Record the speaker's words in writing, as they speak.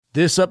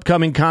This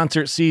upcoming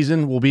concert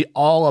season will be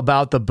all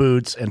about the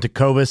boots, and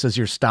Tecovas is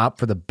your stop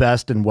for the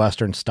best in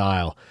Western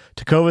style.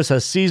 Tecovas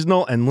has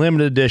seasonal and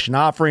limited edition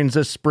offerings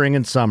this spring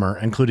and summer,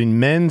 including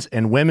men's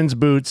and women's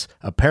boots,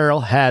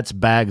 apparel, hats,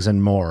 bags,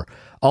 and more.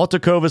 All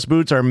Tecovas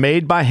boots are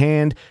made by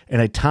hand in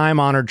a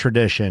time-honored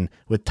tradition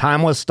with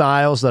timeless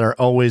styles that are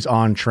always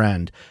on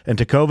trend. And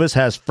Tecovas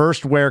has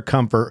first wear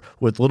comfort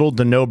with little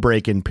to no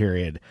break-in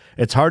period.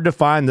 It's hard to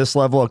find this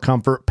level of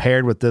comfort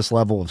paired with this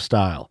level of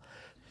style.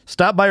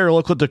 Stop by your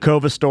local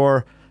Tecovas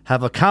store,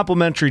 have a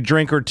complimentary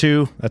drink or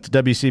two, that's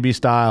WCB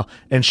style,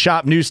 and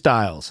shop new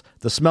styles.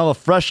 The smell of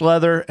fresh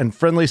leather and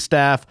friendly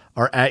staff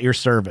are at your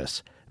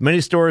service. Many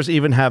stores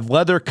even have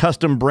leather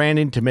custom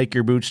branding to make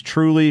your boots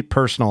truly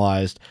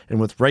personalized.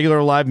 And with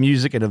regular live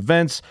music and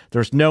events,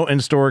 there's no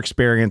in-store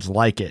experience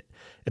like it.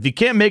 If you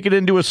can't make it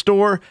into a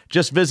store,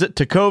 just visit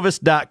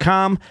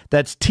tecovas.com.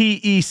 That's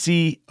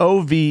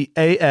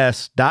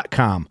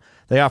TECOVAS.com.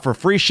 They offer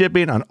free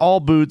shipping on all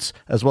boots,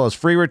 as well as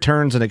free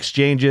returns and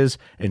exchanges,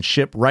 and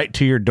ship right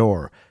to your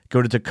door.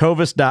 Go to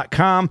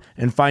tecovas.com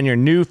and find your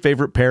new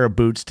favorite pair of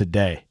boots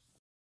today.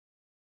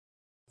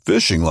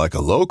 Fishing like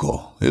a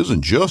local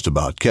isn't just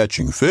about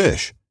catching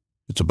fish.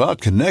 It's about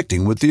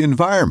connecting with the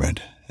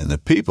environment and the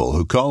people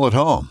who call it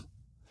home.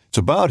 It's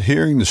about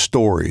hearing the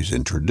stories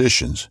and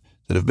traditions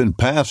that have been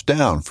passed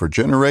down for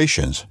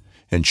generations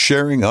and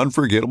sharing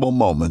unforgettable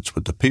moments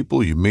with the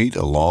people you meet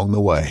along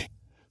the way.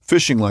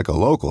 Fishing like a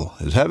local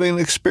is having an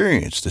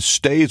experience that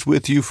stays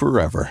with you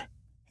forever.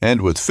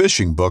 And with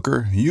Fishing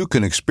Booker, you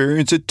can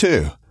experience it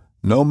too,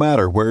 no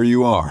matter where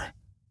you are.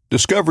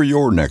 Discover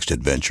your next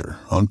adventure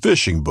on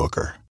Fishing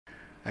Booker.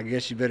 I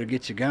guess you better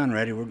get your gun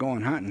ready. We're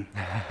going hunting.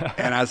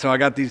 So I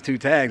got these 2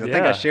 tags. I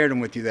think I shared them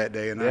with you that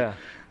day. And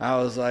I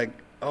was like,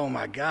 oh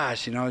my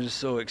gosh, I was just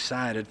so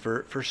excited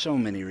for so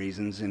many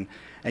reasons. And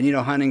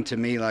hunting to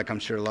me, like I'm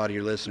sure a lot of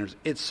your listeners,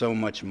 it's so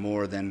much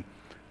more than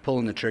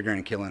pulling the trigger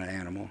and killing an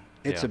animal.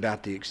 It's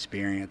about the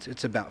experience.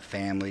 It's about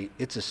family.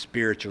 It's a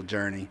spiritual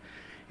journey.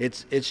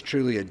 It's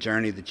truly a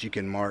journey that you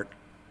can mark,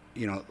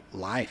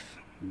 life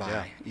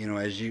by,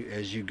 as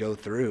you go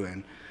through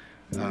and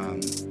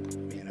and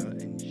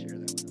share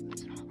that with others.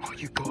 Oh,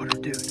 you got her,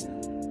 dude.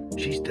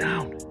 She's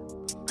down.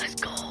 Let's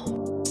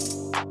go.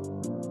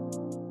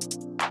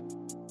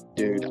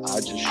 Dude, I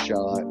just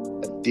shot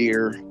a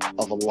deer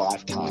of a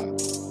lifetime.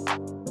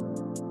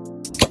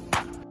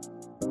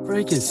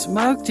 Freaking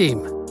smoked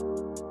him.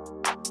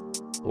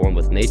 One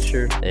with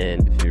nature,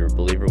 and if you're a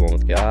believer, one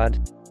with God.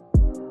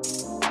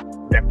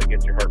 Definitely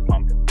gets your heart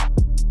pumping.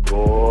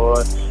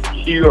 Boy,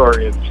 you are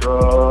in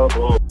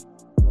trouble.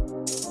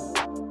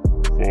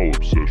 Fall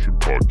Obsession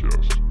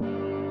Podcast.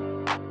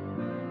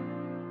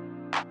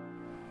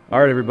 All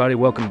right, everybody,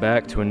 welcome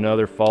back to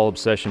another Fall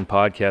Obsession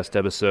Podcast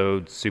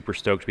episode. Super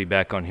stoked to be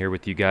back on here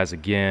with you guys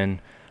again.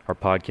 Our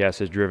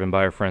podcast is driven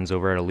by our friends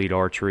over at Elite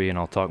Archery, and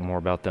I'll talk more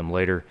about them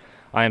later.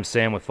 I am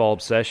Sam with Fall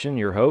Obsession,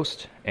 your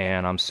host,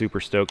 and I'm super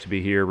stoked to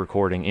be here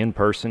recording in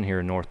person here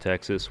in North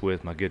Texas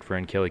with my good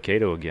friend Kelly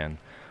Cato again.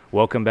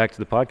 Welcome back to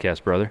the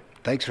podcast, brother.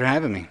 Thanks for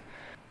having me.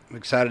 I'm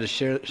excited to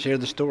share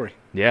the story.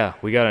 Yeah,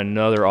 we got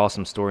another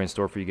awesome story in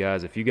store for you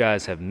guys. If you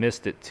guys have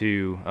missed it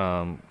too,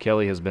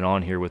 Kelly has been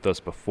on here with us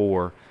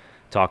before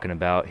talking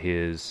about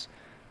his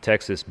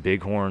Texas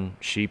bighorn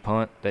sheep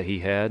hunt that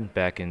he had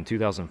back in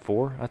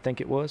 2004, I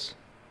think it was.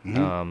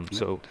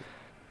 So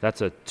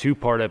that's a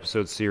 2-part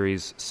episode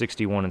series,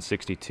 61 and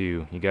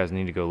 62. You guys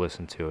need to go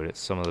listen to it. It's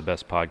some of the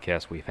best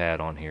podcasts we've had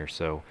on here,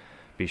 so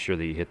be sure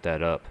that you hit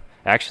that up.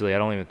 Actually, I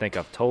don't even think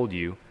I've told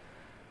you,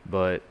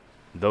 but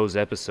those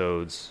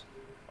episodes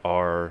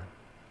are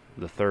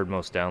the 3rd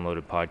most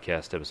downloaded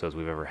podcast episodes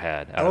we've ever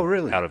had.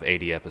 Really? Out of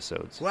 80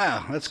 episodes.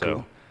 Wow, that's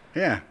cool.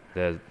 Yeah.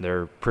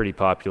 They're pretty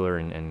popular,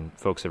 and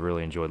folks have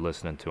really enjoyed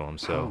listening to them.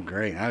 So. Oh,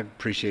 great. I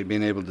appreciate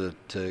being able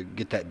to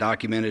get that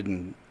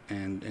documented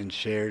and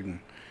shared, and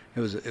it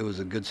was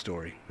a good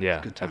story.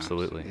 Yeah, good times.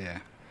 Absolutely. Yeah,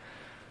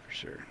 for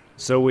sure.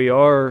 So we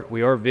are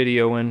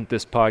videoing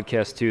this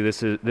podcast too.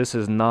 This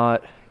is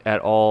not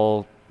at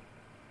all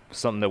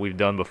something that we've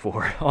done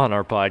before on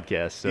our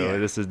podcast. So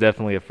This is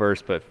definitely a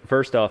first. But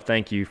first off,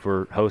 thank you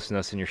for hosting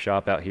us in your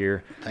shop out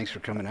here. Thanks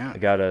for coming out. I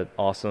got an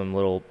awesome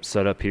little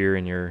setup here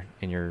in your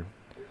I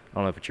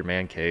don't know if it's your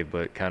man cave,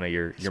 but kind of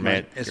your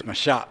man. It's my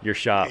shop. Your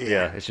shop.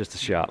 Yeah, it's just a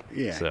shop.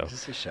 Yeah, so. It's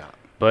just a shop.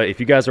 But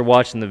if you guys are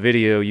watching the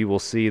video, you will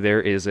see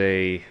there is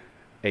a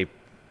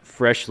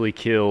freshly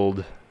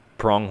killed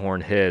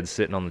pronghorn head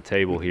sitting on the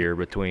table here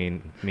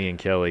between me and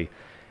Kelly.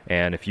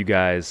 And if you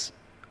guys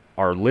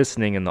are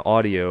listening in the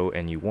audio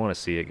and you want to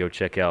see it, go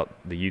check out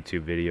the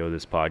YouTube video of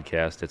this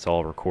podcast. It's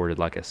all recorded,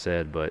 like I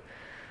said. But,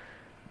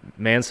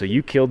 man, so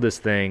you killed this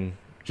thing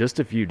just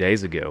a few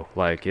days ago.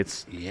 Like,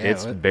 it's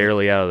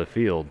barely out of the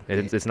field.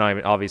 It's not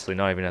even, obviously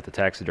not even at the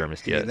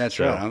taxidermist yet. Yeah, that's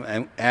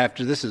right.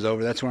 After this is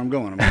over, that's where I'm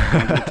going. I'm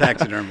going to the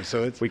taxidermist.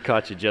 So we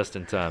caught you just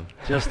in time.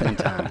 Just in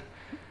time.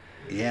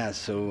 Yeah,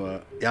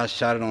 so I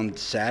shot it on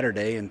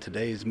Saturday, and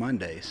today's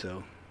Monday,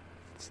 so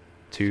it's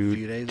two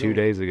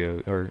days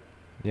ago, or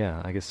yeah,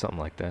 I guess something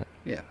like that.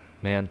 Yeah.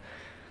 Man,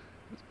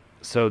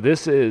 so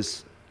this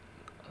is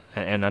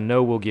and I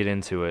know we'll get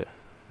into it,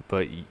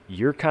 but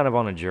you're kind of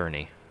on a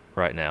journey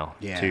right now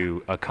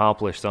to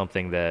accomplish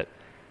something that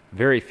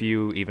very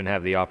few even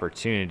have the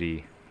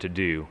opportunity to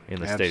do in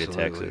the state of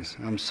Texas.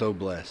 I'm so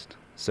blessed.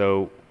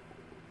 So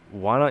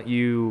why don't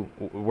you,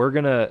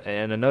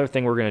 and another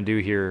thing we're going to do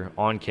here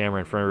on camera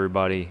in front of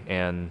everybody,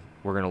 and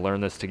we're going to learn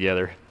this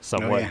together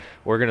somewhat. Oh, yeah.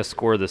 We're going to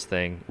score this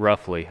thing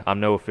roughly. I'm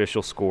no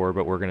official score,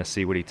 but we're going to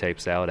see what he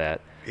tapes out at.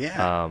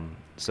 Yeah.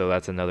 So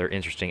that's another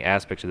interesting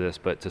aspect of this.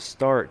 But to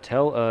start,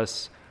 tell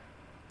us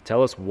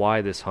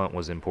why this hunt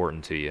was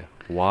important to you.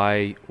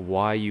 What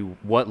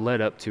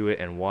led up to it,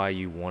 and why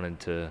you wanted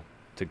to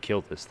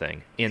kill this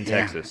thing in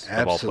Texas,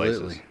 of all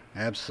places.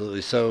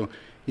 Absolutely. So,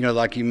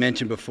 like you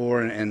mentioned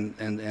before, and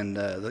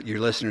your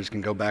listeners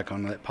can go back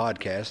on that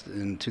podcast.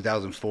 In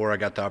 2004, I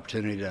got the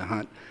opportunity to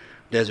hunt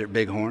desert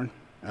bighorn.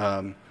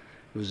 It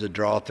was a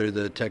draw through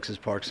the Texas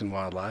Parks and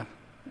Wildlife.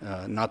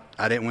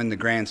 I didn't win the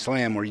Grand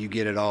Slam where you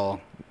get it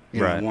all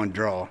in one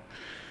draw,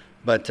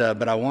 but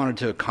I wanted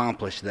to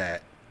accomplish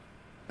that,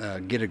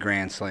 get a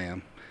Grand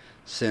Slam,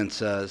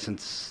 since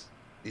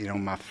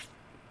my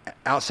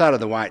outside of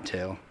the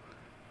whitetail,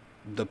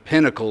 the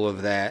pinnacle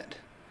of that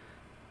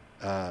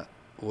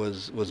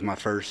was my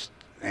first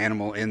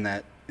animal in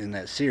that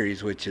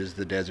series, which is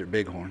the desert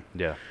bighorn.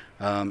 Yeah.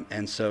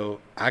 And so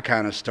I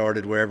kind of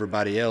started where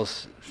everybody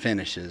else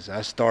finishes.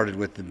 I started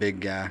with the big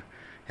guy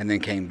and then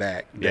came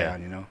back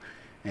down,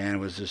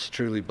 and was just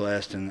truly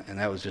blessed, and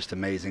that was just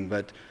amazing.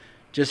 But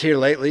just here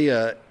lately,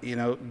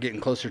 getting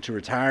closer to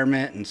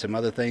retirement and some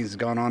other things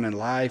going on in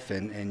life,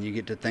 and you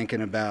get to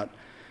thinking about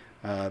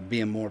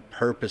being more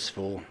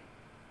purposeful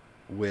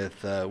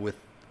with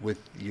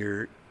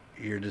your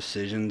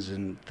decisions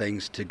and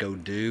things to go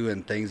do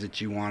and things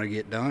that you want to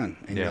get done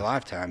in your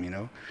lifetime,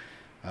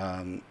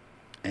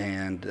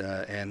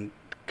 and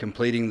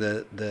completing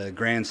the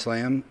Grand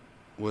Slam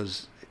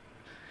was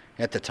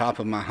at the top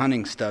of my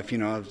hunting stuff.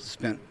 I've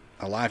spent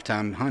a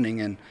lifetime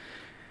hunting, and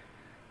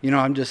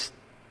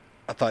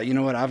I thought,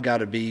 what, I got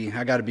to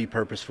be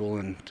purposeful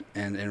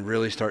and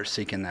really start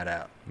seeking that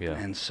out. Yeah.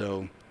 And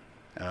so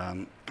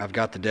I've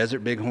got the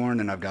desert bighorn,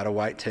 and I've got a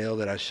whitetail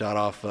that I shot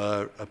off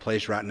a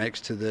place right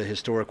next to the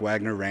historic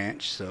Wagner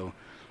Ranch. So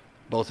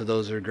both of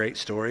those are great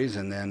stories.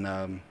 And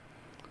then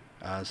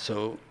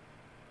so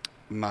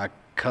my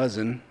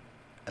cousin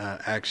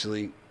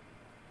actually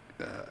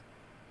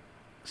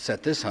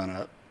set this hunt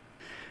up.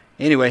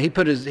 Anyway, he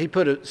put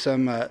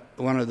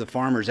one of the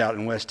farmers out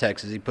in West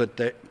Texas. He put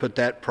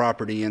that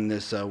property in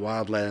this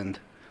wildlife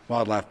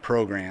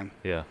program.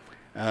 Yeah.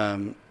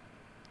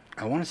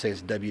 I want to say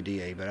it's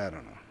WDA, but I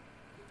don't know.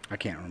 I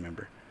can't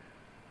remember.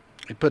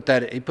 He put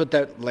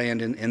that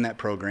land in that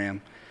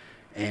program,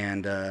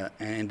 and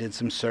did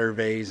some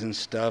surveys and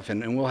stuff,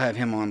 and we'll have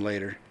him on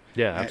later.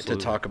 Yeah, absolutely.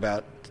 To talk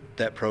about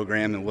that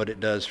program and what it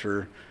does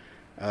for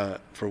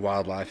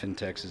wildlife in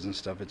Texas and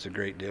stuff. It's a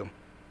great deal.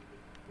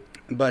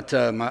 But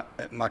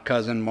my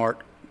cousin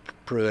Mark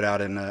Pruitt out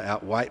in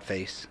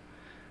Whiteface,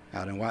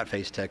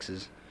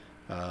 Texas,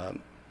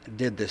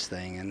 did this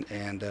thing,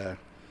 and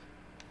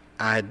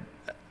I had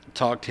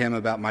talked to him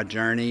about my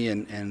journey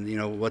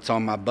and what's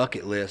on my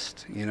bucket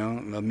list,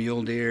 a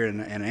mule deer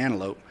and an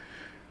antelope,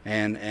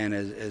 and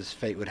as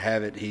fate would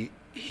have it,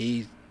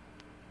 he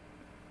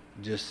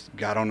just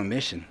got on a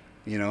mission,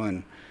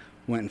 and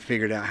went and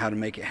figured out how to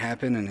make it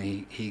happen, and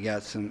he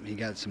got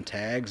some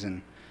tags,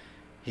 and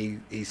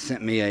he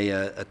sent me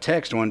a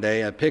text one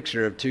day, a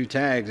picture of 2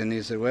 tags, and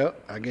he said, "Well,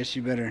 I guess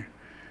you better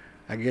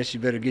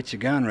get your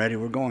gun ready.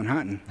 We're going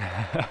hunting."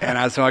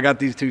 And so I got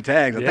these 2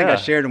 tags. I think I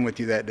shared them with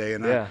you that day,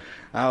 and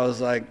I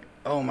was like,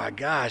 "Oh my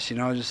gosh!"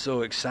 I was just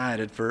so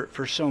excited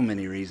for so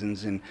many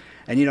reasons, and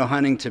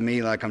hunting to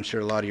me, like I'm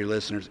sure a lot of your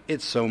listeners,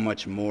 it's so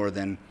much more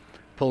than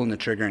pulling the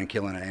trigger and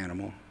killing an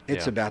animal.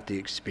 It's about the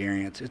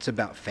experience. It's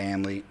about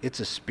family. It's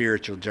a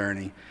spiritual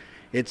journey.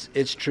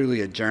 It's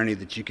truly a journey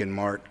that you can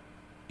mark,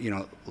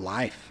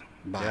 life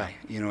by,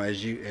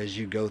 as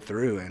you go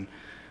through,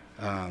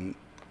 and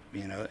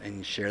and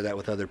you share that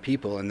with other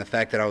people. And the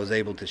fact that I was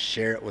able to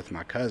share it with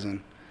my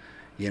cousin,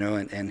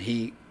 and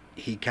he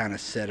kind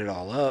of set it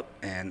all up,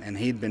 and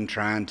he'd been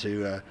trying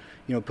to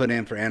put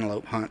in for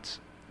antelope hunts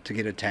to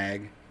get a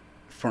tag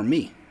for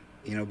me,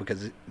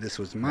 because this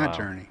was my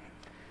journey.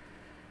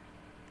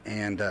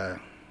 And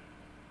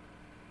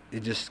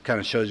it just kind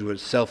of shows you what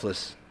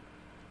selfless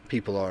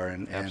people are,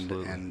 and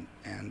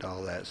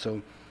all that.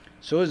 So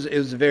it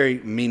was a very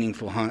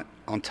meaningful hunt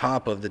on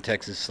top of the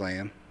Texas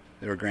Slam,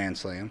 or Grand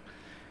Slam.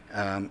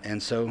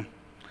 And so,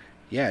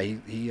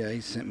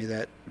 he sent me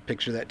that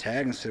picture of that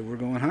tag and said, "We're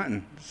going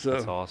hunting." So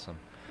that's awesome.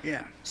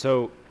 Yeah.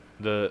 So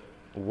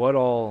what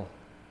all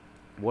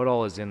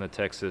is in the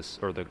Texas,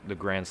 or the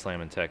Grand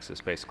Slam in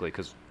Texas, basically?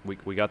 Because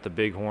we got the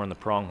bighorn, the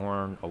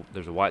pronghorn. Oh,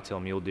 there's a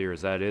whitetail mule deer.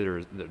 Is that it, or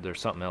is there's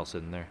something else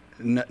in there?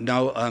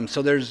 No.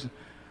 So there's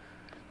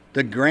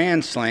the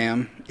Grand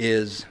Slam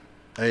is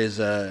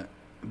a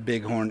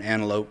bighorn,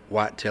 antelope,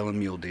 whitetail, and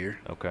mule deer.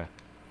 Okay.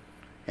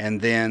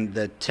 And then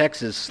the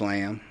Texas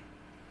Slam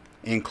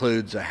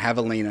includes a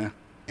javelina,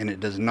 and it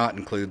does not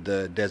include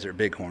the desert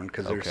bighorn,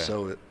 because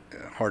they're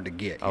hard to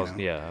get. I was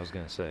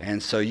going to say.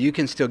 And so you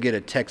can still get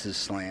a Texas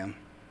Slam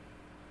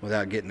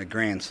without getting a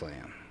Grand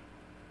Slam.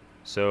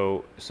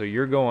 So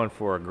you're going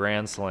for a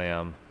Grand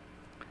Slam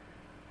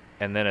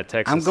and then a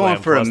Texas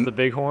Slam plus the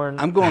Bighorn?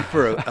 I'm going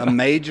for a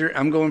major.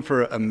 I'm going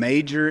for a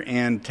major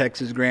and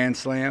Texas Grand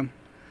Slam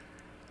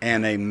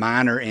and a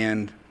minor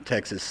and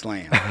Texas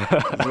Slam.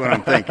 That's what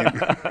I'm thinking.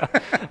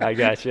 I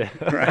got you.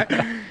 Right?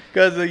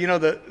 Because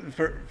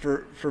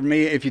for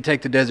me, if you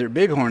take the Desert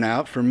Bighorn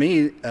out, for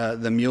me,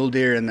 the mule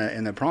deer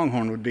and the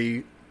pronghorn would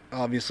be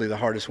obviously the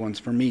hardest ones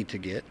for me to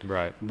get.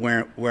 Right.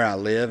 Where I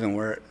live and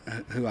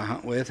who I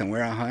hunt with and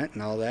where I hunt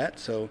and all that.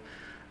 So,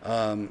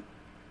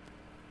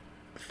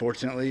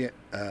 fortunately,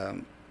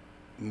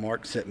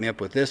 Mark set me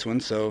up with this one.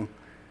 So,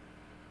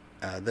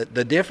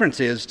 the difference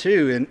is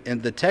too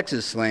in the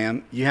Texas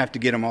Slam, you have to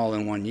get them all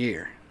in 1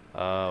 year.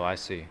 Oh, I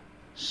see.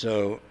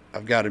 So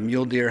I've got a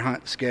mule deer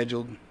hunt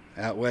scheduled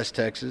out West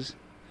Texas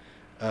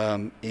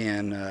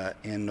in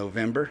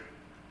November,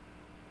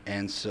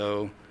 and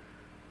so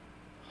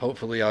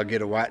hopefully I'll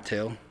get a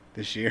whitetail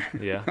this year.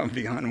 Yeah, I'll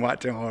be hunting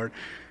whitetail hard,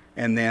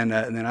 and then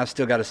I've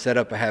still got to set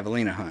up a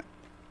javelina hunt.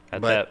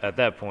 At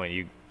that point,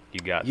 you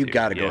got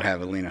to go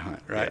javelina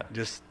hunt, right? Yeah.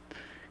 Just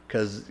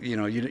because you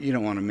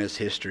don't want to miss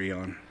history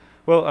on.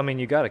 Well, I mean,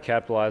 you got to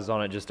capitalize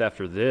on it just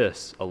after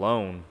this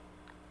alone.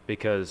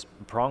 Because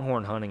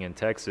pronghorn hunting in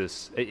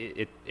Texas,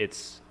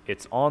 it's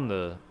on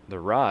the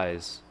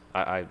rise.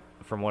 I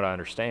from what I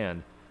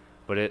understand,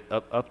 but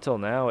up till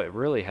now, it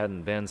really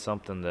hadn't been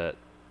something that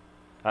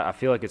I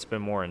feel like it's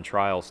been more in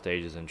trial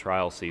stages and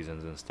trial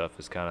seasons and stuff.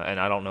 Is kind of, and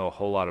I don't know a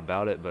whole lot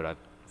about it, but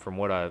from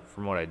what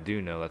I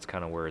do know, that's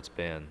kind of where it's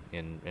been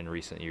in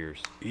recent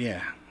years.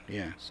 Yeah.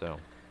 So.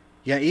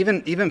 Yeah,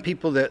 even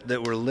people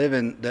that were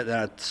living that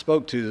I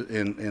spoke to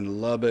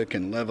in Lubbock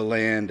and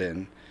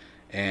Levelland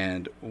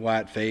and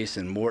Whiteface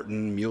and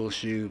Morton,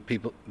 Muleshoe,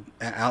 people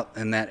out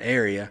in that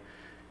area,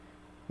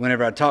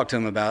 whenever I talked to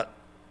them about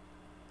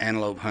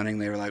antelope hunting,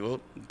 they were like, "Well,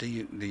 do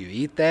you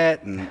eat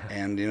that?"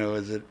 And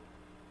is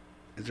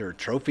there a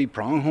trophy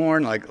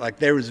pronghorn? Like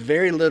there was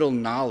very little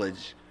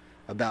knowledge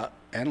about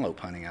antelope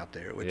hunting out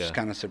there, which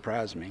kind of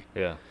surprised me.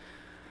 Yeah.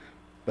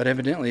 But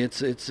evidently,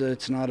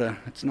 it's not a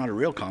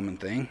real common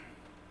thing.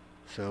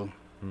 So.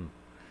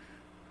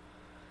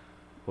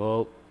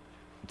 Well,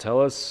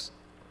 tell us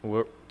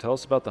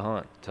about the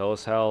hunt. Tell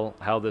us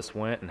how this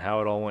went and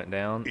how it all went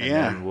down. And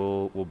then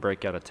we'll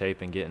break out a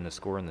tape and get into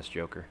scoring this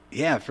joker.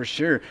 Yeah, for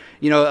sure.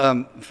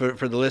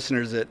 For the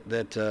listeners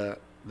that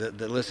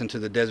listen to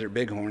the Desert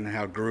Bighorn,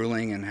 how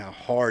grueling and how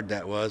hard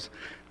that was,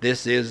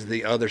 this is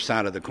the other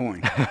side of the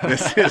coin.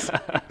 This is,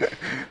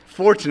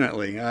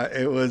 fortunately,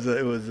 it was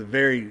a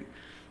very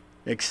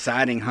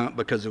exciting hunt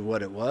because of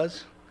what it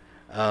was.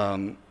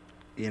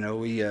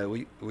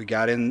 We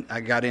got in.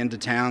 I got into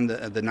town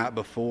the night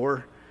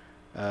before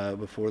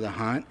the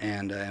hunt,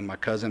 and my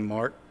cousin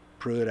Mark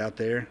Pruitt out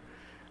there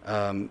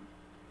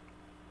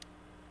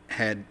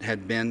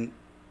had been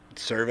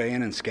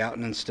surveying and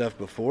scouting and stuff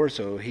before,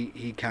 so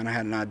he kind of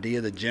had an idea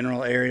of the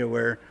general area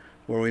where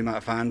we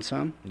might find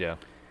some. Yeah.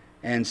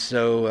 And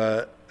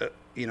so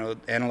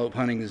antelope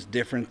hunting is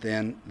different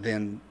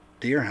than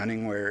deer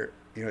hunting, where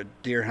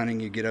deer hunting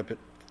you get up at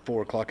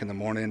 4 o'clock in the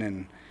morning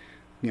and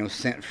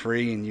scent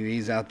free, and you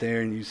ease out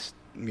there and you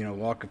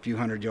walk a few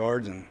hundred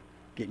yards and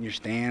get in your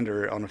stand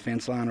or on a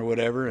fence line or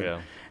whatever.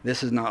 And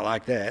this is not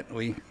like that.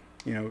 We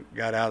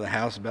got out of the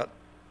house about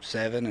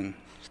 7 and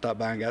stopped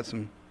by and got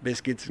some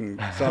biscuits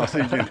and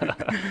sausage and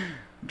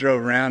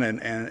drove around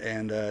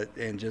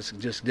and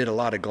just did a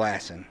lot of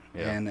glassing.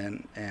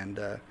 And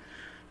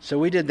so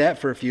we did that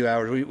for a few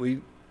hours.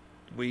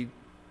 We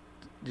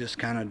just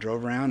kind of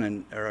drove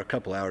around or a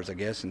couple hours, I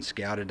guess, and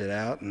scouted it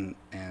out and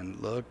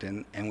looked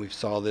and we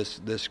saw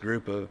this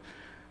group of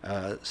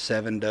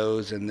 7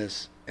 does and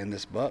this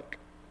buck.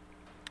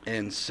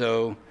 And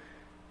so,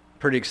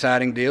 pretty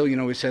exciting deal.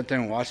 We sat there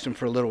and watched him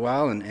for a little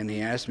while, and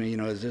he asked me,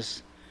 do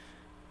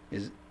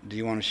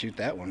you want to shoot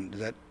that one?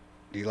 Do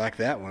you like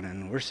that one?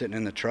 And we're sitting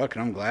in the truck,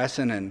 and I'm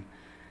glassing, and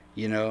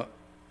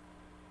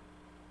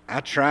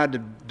I tried to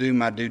do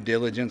my due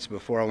diligence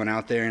before I went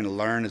out there and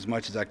learn as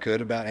much as I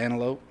could about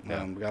antelope.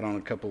 Got on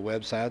a couple of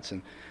websites,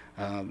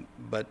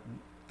 but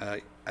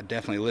I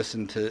definitely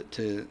listened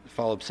to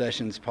Fall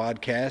Obsessions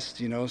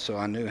podcast, so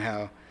I knew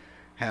how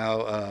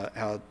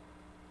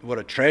what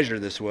a treasure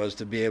this was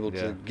to be able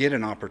to get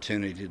an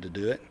opportunity to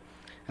do it.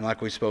 And like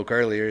we spoke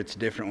earlier, it's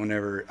different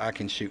whenever I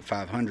can shoot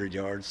 500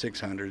 yards,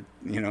 600,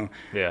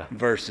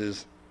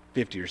 versus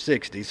 50 or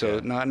 60. So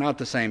not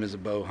the same as a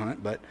bow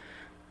hunt, but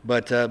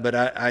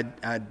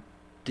I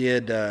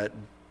did. I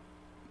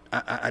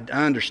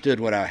understood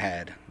what I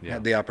had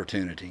the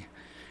opportunity,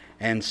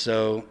 and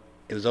so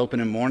it was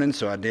opening morning.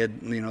 So I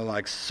did,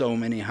 like so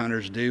many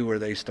hunters do, where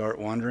they start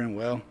wondering,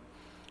 well,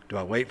 do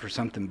I wait for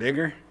something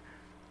bigger,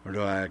 or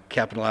do I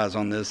capitalize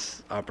on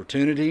this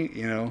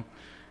opportunity?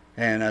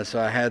 And so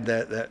I had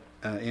that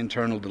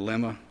internal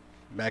dilemma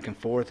back and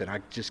forth, and I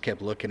just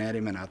kept looking at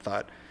him, and I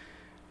thought,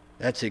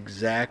 that's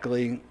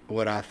exactly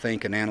what I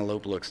think an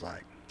antelope looks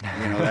like.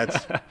 You know,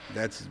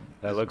 that's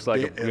that looks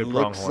like it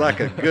looks like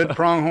a good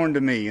pronghorn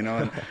to me, you know.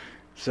 And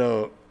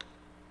so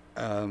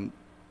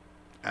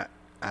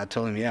I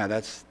told him, yeah,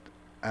 that's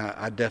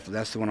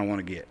the one I want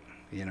to get,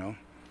 you know.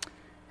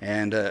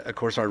 And of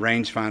course our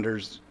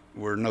rangefinders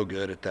were no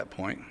good at that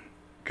point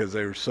because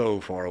they were so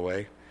far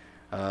away.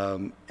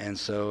 And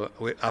so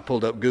I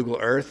pulled up Google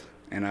Earth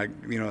and I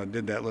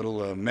did that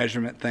little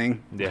measurement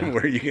thing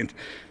where you can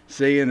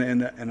see,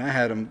 and I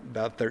had them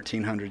about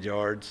 1,300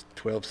 yards,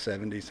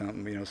 1,270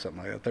 something, you know,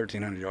 something like that,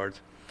 1,300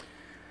 yards.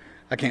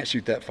 I can't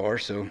shoot that far,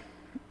 so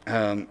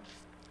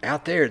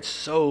out there it's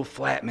so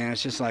flat, man.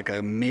 It's just like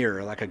a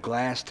mirror, like a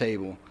glass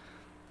table,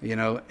 you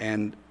know,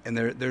 and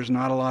there's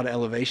not a lot of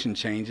elevation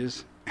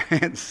changes,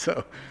 and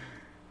so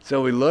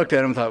we looked at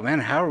them and thought,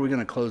 man, how are we going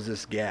to close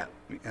this gap?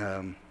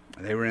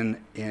 They were in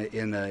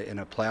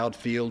a plowed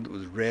field. It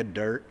was red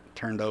dirt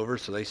turned over,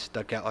 so they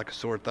stuck out like a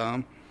sore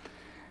thumb,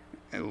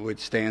 which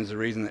stands the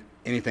reason that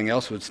anything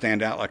else would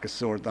stand out like a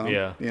sore thumb.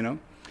 Yeah. You know,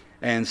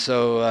 and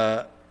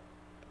so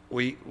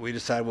we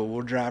decided, well,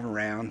 we'll drive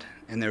around,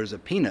 and there was a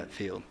peanut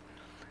field.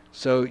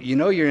 So you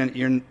know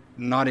you're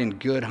not in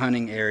good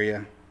hunting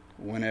area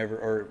whenever,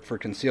 or for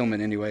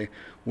concealment anyway,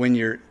 when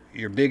your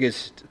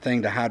biggest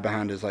thing to hide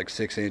behind is like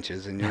 6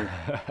 inches and you're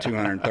a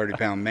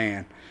 230-pound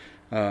man.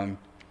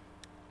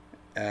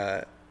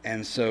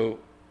 And so,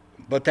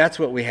 but that's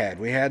what we had.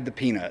 We had the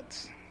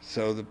peanuts.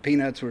 So the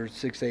peanuts were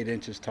 6-8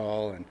 inches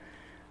tall,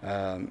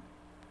 and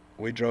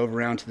we drove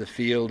around to the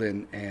field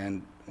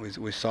and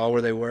we saw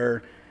where they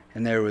were,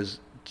 and there was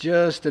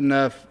just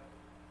enough,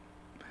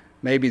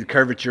 maybe the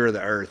curvature of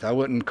the earth. I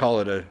wouldn't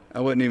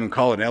even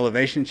call it an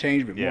elevation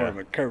change, but more of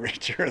a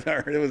curvature of the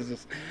earth. It was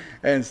just,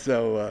 and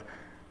so,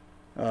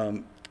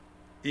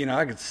 you know,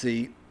 I could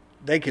see,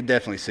 they could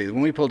definitely see.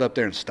 When we pulled up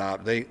there and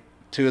stopped,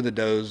 two of the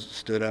does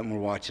stood up and were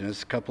watching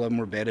us. A couple of them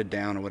were bedded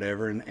down or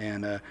whatever,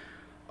 and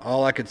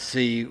all I could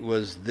see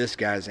was this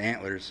guy's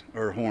antlers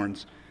or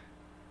horns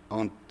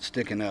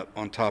sticking up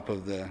on top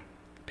of the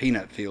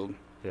peanut field.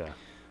 Yeah.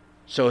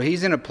 So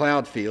he's in a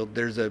plowed field.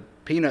 There's a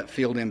peanut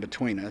field in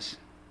between us,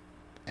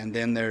 and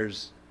then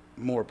there's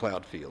more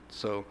plowed field.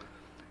 So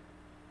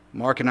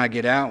Mark and I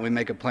get out, and we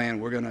make a plan.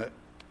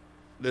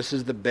 This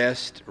is the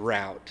best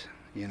route,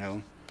 you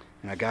know.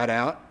 And I got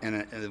out,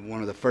 and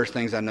one of the first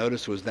things I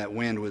noticed was that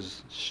wind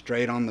was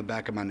straight on the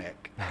back of my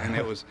neck, and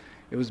it was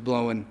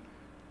blowing.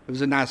 It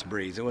was a nice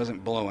breeze. It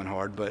wasn't blowing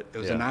hard, but it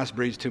was a nice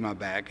breeze to my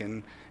back.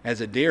 And as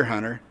a deer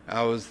hunter,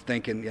 I was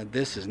thinking, yeah,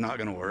 this is not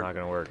going to work. Not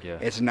going to work, yeah.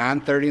 It's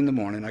 9:30 in the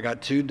morning. I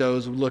got 2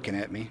 does looking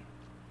at me.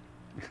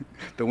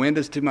 The wind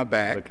is to my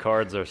back. The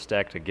cards are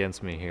stacked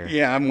against me here.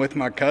 Yeah, I'm with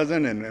my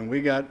cousin, and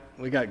we got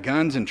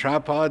guns and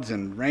tripods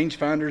and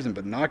rangefinders and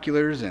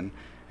binoculars, and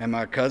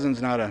my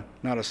cousin's not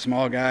a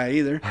small guy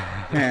either.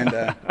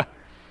 And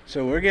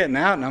so we're getting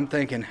out, and I'm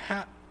thinking,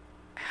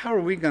 how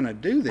are we going to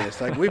do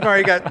this? Like,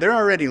 they're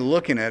already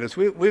looking at us.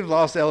 We've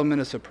lost the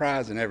element of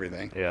surprise and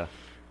everything. Yeah.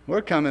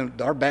 We're coming,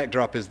 our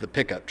backdrop is the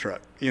pickup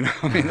truck. You know,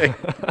 I mean,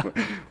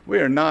 we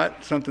are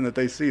not something that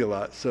they see a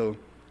lot. So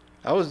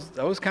I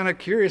was kind of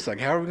curious, like,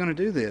 how are we going to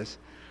do this?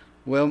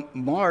 Well,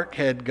 Mark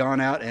had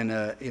gone out and,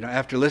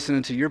 after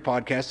listening to your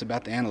podcast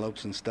about the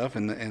antelopes and stuff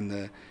and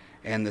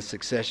the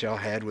success y'all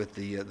had with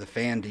the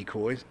fan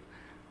decoys,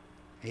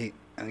 we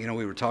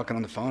were talking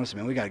on the phone. I said,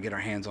 man, we got to get our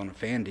hands on a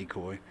fan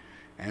decoy.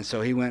 And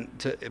so he went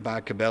to buy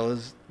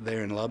Cabela's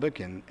there in Lubbock,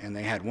 and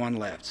they had one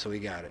left, so he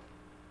got it.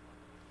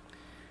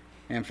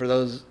 And for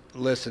those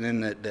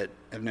listening that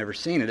have never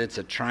seen it, it's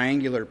a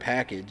triangular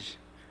package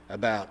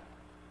about,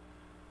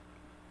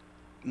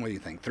 what do you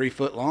think, 3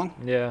 foot long?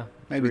 Yeah.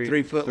 Maybe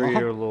 3 foot long.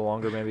 3 or a little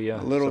longer, maybe,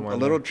 yeah. A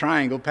little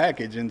triangle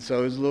package. And so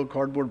there's a little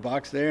cardboard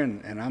box there,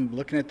 and I'm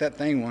looking at that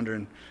thing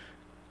wondering,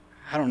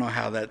 I don't know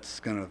how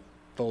that's going to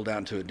fold out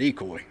into a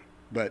decoy.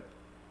 But,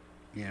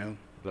 you know,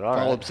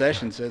 Fall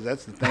Obsession says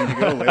that's the thing to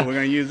go with. We're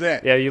going to use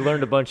that. Yeah, you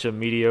learned a bunch of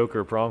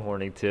mediocre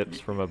pronghorning tips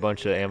from a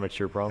bunch of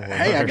amateur pronghorners.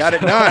 Hey, I got it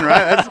done,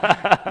 right?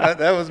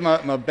 That was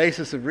my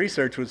basis of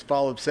research was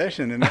Fall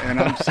Obsession, and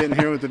I'm sitting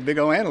here with a big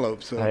old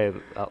antelope. So hey,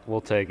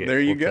 we'll take it. There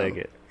you go. Take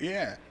it.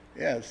 Yeah.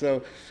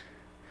 So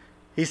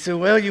he said,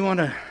 well, you want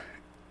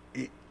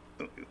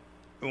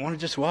to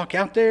just walk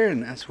out there?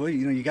 And I said, well,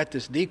 you got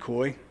this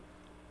decoy.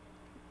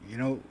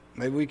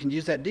 Maybe we can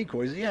use that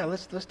decoy. He said, yeah,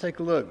 let's take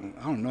a look.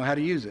 I don't know how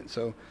to use it.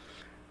 So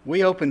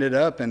we opened it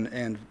up,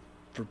 and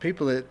for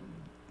people that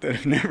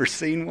have never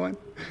seen one,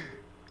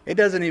 it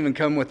doesn't even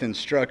come with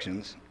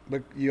instructions.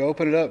 But you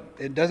open it up,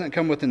 it doesn't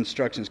come with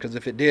instructions, because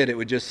if it did, it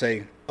would just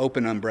say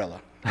open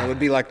umbrella. That would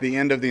be like the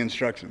end of the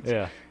instructions.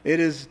 Yeah. It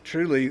is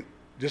truly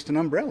just an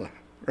umbrella,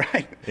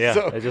 right? Yeah,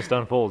 so, it just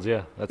unfolds,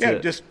 yeah. That's it. Yeah,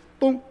 just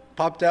boom,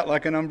 popped out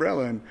like an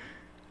umbrella.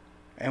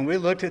 And we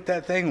looked at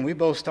that thing, and we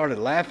both started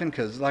laughing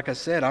because, like I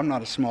said, I'm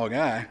not a small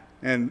guy,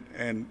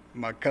 and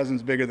my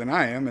cousin's bigger than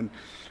I am. And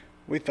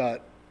we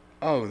thought,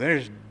 oh,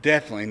 there's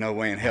definitely no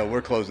way in hell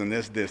we're closing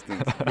this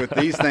distance with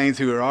these things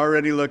who are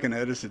already looking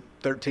at us at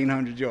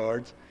 1,300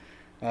 yards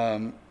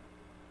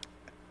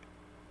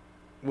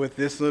with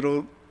this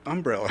little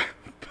umbrella.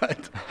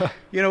 But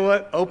you know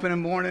what?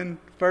 Opening morning,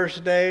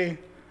 first day,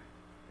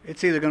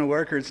 it's either going to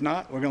work or it's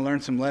not. We're going to learn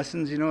some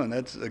lessons, and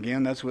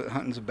that's what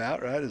hunting's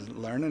about, right? Is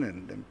learning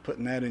and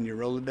putting that in your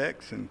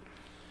Rolodex and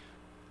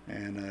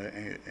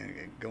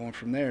going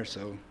from there.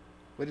 So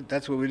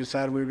that's what we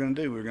decided we were going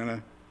to do. We're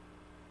going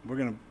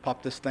to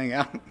pop this thing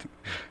out,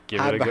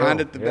 hide behind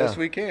it the best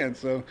we can.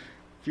 So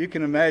if you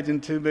can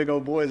imagine two big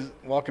old boys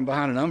walking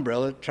behind an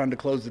umbrella trying to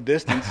close the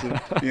distance,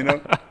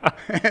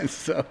 and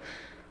so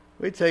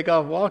we take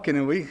off walking,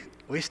 and we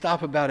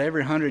stop about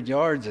every 100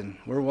 yards, and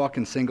we're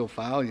walking single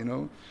file,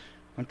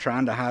 I'm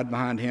trying to hide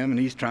behind him, and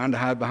he's trying to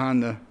hide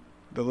behind the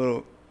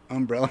little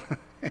umbrella.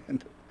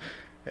 And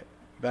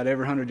about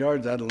every 100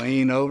 yards, I'd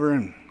lean over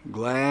and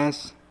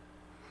glass.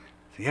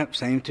 Yep,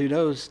 same two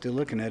does, still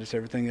looking at us.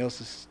 Everything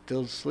else is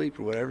still asleep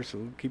or whatever, so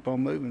we'll keep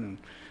on moving. And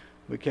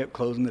we kept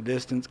closing the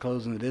distance.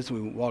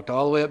 We walked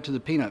all the way up to the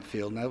peanut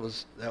field, and that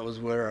was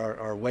where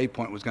our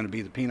waypoint was going to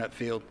be, the peanut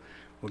field.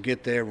 We'll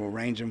get there. We'll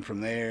range them from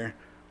there.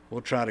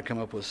 We'll try to come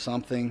up with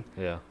something.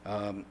 Yeah.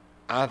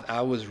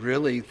 I was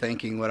really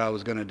thinking what I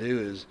was going to do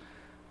is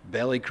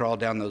belly crawl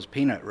down those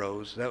peanut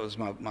rows. That was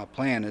my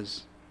plan,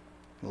 is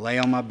lay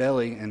on my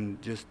belly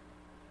and just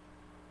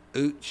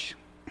ooch.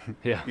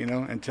 Yeah.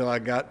 Until I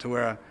got to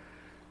where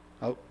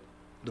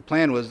the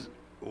plan was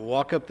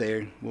walk up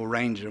there. We'll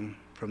range them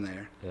from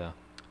there. Yeah.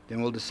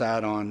 Then we'll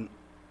decide on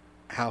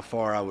how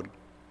far I would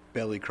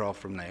belly crawl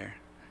from there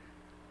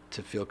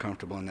to feel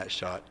comfortable in that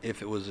shot,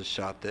 if it was a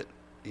shot that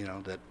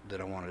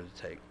I wanted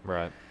to take.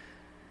 Right.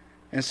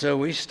 And so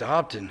we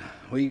stopped, and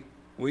we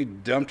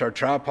dumped our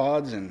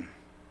tripods and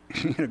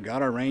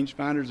got our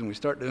rangefinders, and we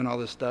start doing all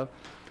this stuff.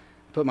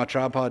 Put my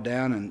tripod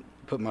down and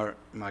put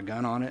my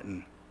gun on it,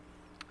 and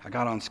I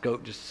got on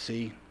scope just to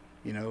see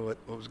what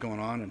was going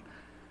on, and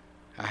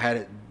I had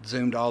it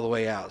zoomed all the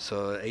way out,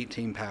 so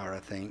 18 power I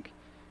think,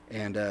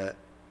 and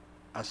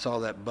I saw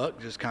that buck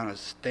just kind of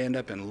stand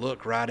up and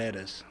look right at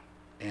us,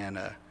 and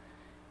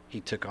he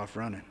took off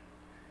running.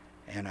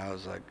 And I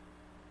was like,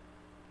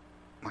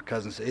 my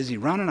cousin said, "Is he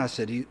running?" I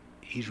said,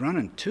 he's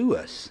running to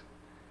us.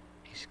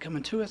 He's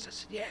coming to us. I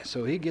said, "Yeah."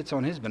 So he gets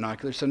on his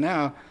binoculars. So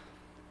now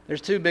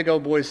there's two big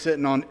old boys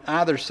sitting on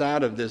either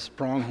side of this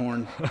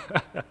pronghorn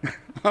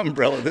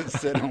umbrella that's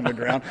sitting on the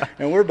ground.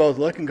 And we're both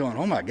looking going,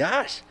 "Oh my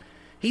gosh,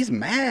 he's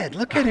mad.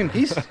 Look at him.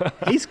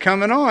 He's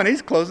coming on.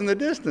 He's closing the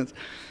distance."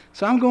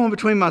 So I'm going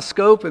between my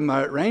scope and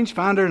my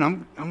rangefinder,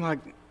 and I'm like,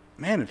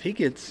 man, if he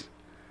gets,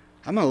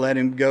 I'm going to let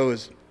him go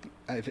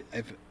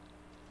if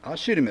I'll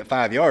shoot him at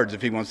 5 yards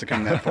if he wants to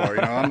come that far.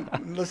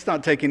 Let's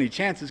not take any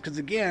chances, because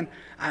again,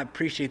 I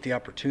appreciate the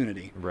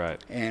opportunity. Right.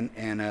 And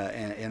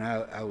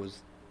I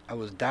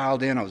was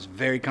dialed in. I was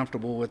very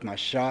comfortable with my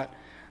shot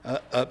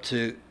up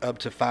to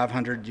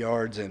 500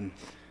 yards, and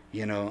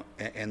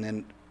and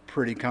then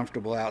pretty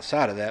comfortable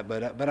outside of that.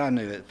 But I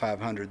knew at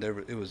 500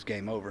 it was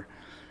game over.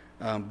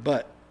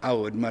 But I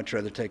would much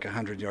rather take a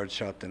 100-yard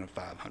shot than a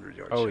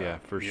 500-yard shot. Oh yeah,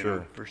 for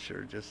sure. For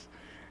sure.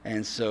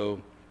 And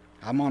so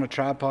I'm on a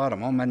tripod.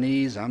 I'm on my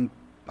knees. I'm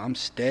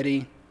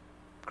steady.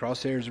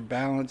 Crosshairs are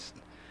balanced.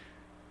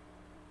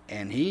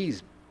 And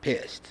he's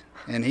pissed.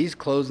 And he's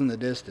closing the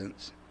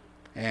distance.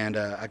 And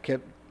I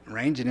kept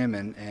ranging him,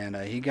 and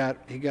he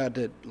got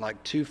to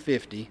like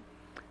 250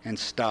 and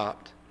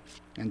stopped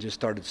and just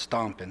started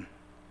stomping.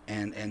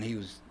 And he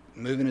was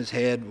moving his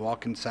head,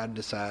 walking side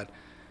to side,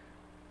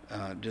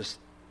 just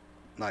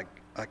like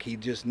he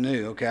just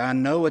knew, okay, I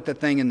know what the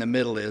thing in the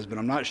middle is, but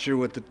I'm not sure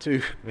what the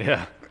two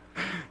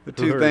the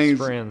two things,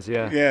 friends,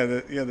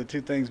 the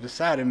two things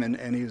beside him,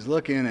 and he was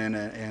looking,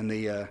 and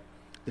the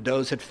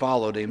does had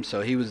followed him,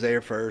 so he was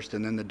there first,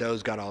 and then the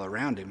does got all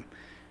around him,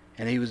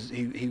 and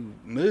he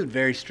moved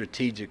very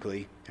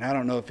strategically, and I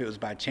don't know if it was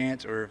by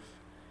chance or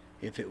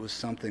if it was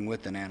something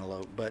with an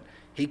antelope, but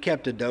he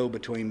kept a doe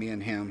between me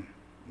and him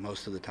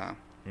most of the time.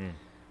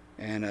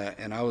 And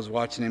I was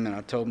watching him, and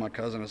I told my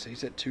cousin, I said,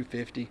 he's at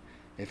 250.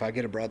 If I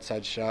get a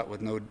broadside shot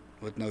with no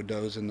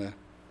does in the,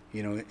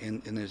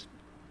 in this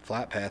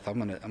flight path, I'm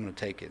gonna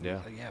take it.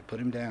 Yeah. Like, yeah, put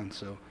him down.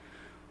 So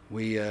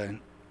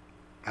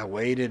I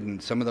waited,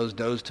 and some of those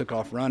does took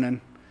off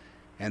running,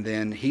 and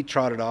then he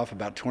trotted off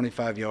about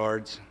 25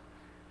 yards,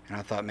 and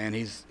I thought, man,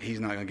 he's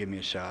not gonna give me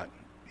a shot.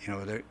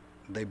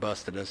 They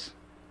busted us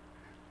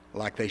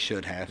like they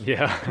should have.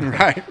 Yeah.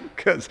 Right?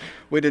 Because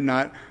we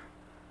didn't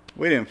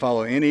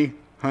follow any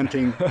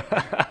hunting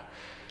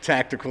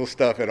tactical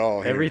stuff at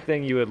all here.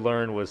 Everything you had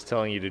learned was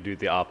telling you to do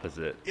the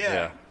opposite.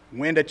 Yeah.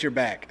 Wind at your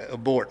back.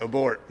 Abort.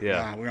 Yeah.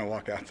 Nah, we're going to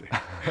walk out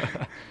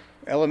there.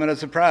 Element of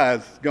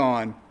surprise,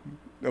 gone.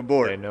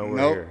 Abort. They know we're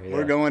here. Yeah.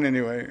 We're going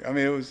anyway. I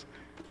mean, it was,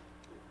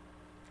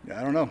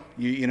 I don't know.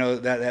 You know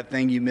that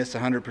thing, you miss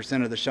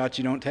 100% of the shots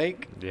you don't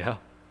take? Yeah,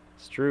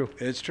 it's true.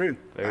 It's true.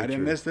 I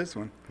didn't miss this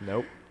one.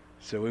 Nope.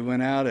 So we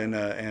went out, and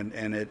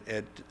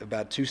at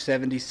about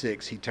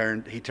 276, he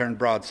turned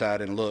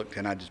broadside and looked,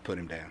 and I just put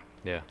him down.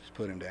 Yeah. Just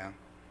put him down.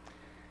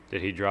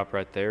 Did he drop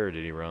right there, or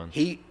did he run?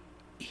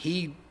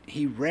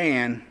 He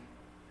ran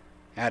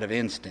out of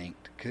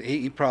instinct.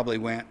 He probably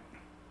went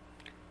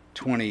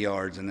 20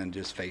 yards and then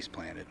just face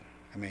planted.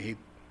 I mean,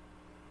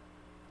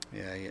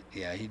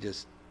 He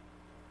just.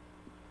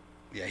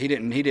 Yeah, he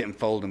didn't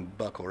fold and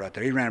buckle right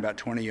there. He ran about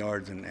 20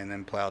 yards and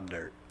then plowed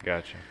dirt.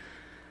 Gotcha.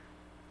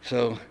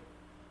 So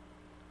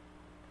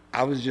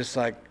I was just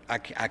like, I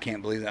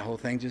can't believe that whole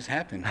thing just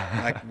happened.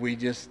 Like we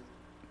just,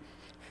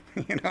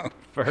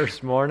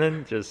 First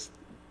morning, just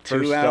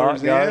 2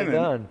 hours got in it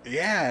done.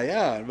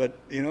 Yeah. But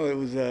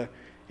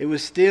it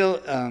was still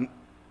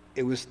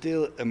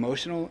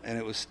emotional, and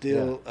it was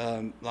still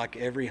like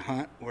every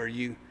hunt where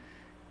you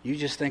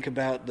just think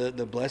about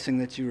the blessing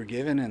that you were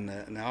given and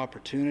the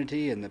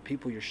opportunity and the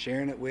people you're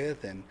sharing it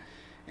with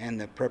and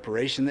the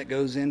preparation that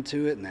goes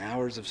into it and the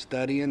hours of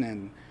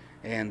studying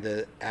and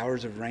the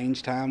hours of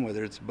range time,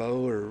 whether it's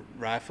bow or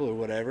rifle or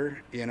whatever,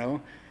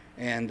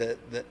 and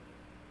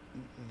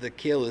the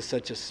kill is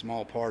such a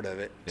small part of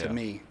it to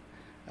me.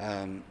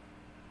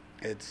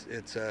 It's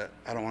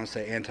I don't want to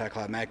say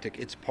anticlimactic.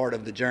 It's part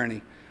of the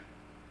journey,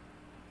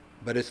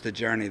 but it's the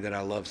journey that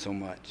I love so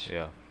much.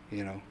 Yeah.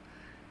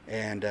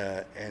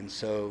 And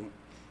so,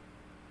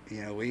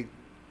 we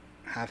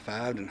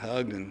high-fived and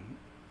hugged, and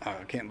I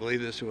can't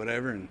believe this or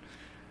whatever. And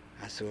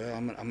I said,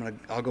 well,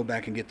 I'll go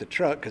back and get the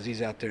truck because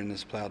he's out there in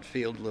this plowed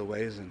field a little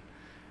ways. And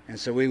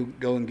so we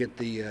go and get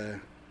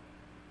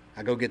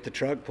I go get the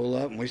truck, pull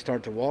up, and we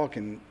start to walk,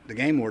 and the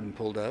game warden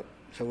pulled up.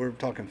 So we're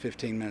talking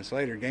 15 minutes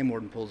later. Game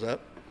warden pulls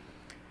up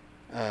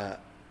and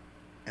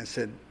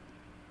said,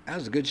 "That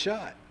was a good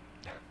shot."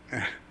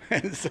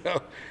 And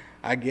so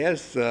I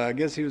guess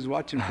he was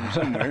watching from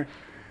somewhere.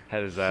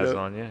 Had his eyes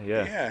on you,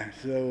 yeah. Yeah.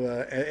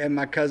 So and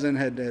my cousin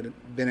had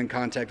been in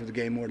contact with the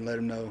game warden, let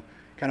him know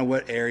kind of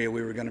what area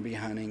we were going to be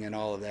hunting and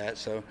all of that.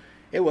 So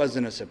it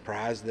wasn't a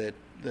surprise that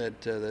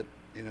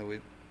we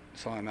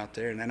saw him out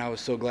there, and then I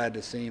was so glad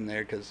to see him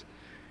there because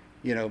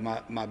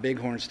my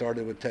bighorn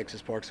started with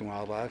Texas Parks and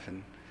Wildlife,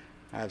 and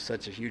I have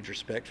such a huge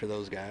respect for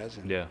those guys.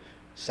 And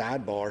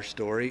sidebar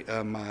story: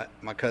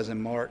 my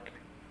cousin Mark,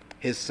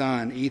 his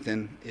son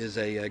Ethan is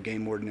a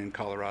game warden in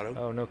Colorado.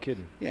 Oh, no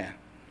kidding. Yeah.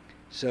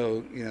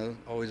 So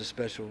always a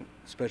special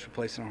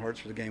place in our hearts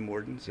for the game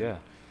wardens. Yeah.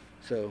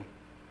 So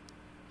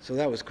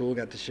that was cool.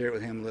 Got to share it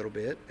with him a little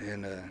bit,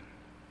 and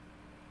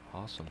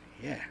awesome.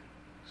 Yeah.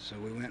 So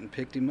we went and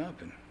picked him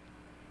up, and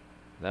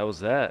that was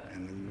that.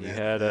 And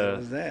that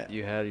was that.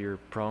 You had your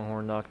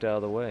pronghorn knocked out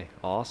of the way.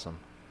 Awesome.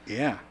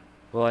 Yeah.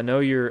 Well, I know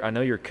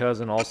your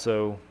cousin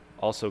also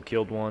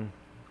killed one.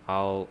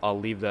 I'll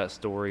leave that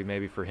story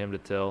maybe for him to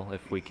tell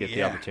if we get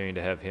the opportunity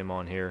to have him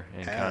on here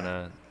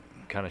and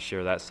kind of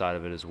share that side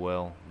of it as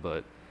well.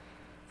 But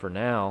for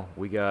now,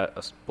 we got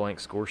a blank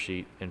score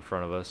sheet in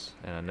front of us,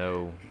 and I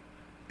know.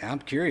 I'm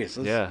curious.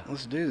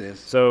 Let's do this.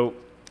 So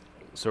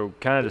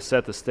kind of to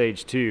set the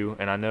stage too,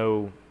 and I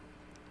know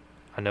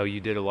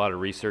you did a lot of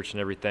research and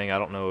everything. I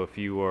don't know if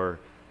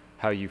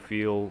how you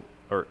feel,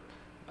 or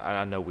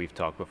I know we've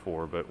talked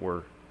before, but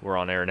we're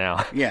on air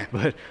now. Yeah.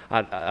 But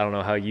I don't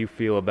know how you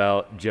feel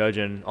about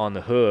judging on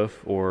the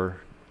hoof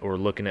or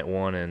looking at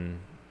one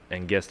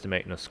and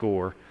guesstimating a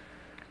score.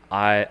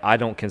 I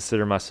don't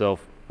consider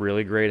myself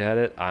really great at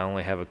it. I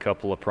only have a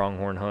couple of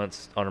pronghorn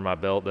hunts under my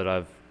belt that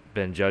I've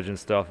been judging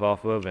stuff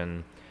off of,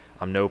 and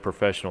I'm no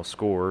professional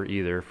scorer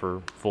either,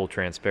 for full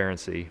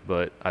transparency,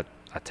 but I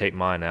take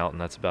mine out,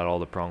 and that's about all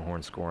the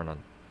pronghorn scoring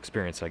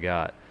experience I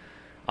got.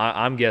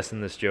 I'm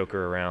guessing this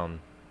joker around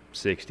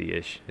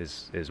 60-ish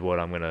is what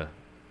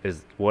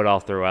I'll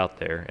throw out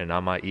there, and I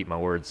might eat my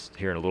words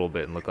here in a little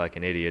bit and look like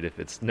an idiot if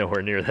it's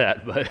nowhere near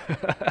that. But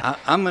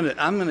I'm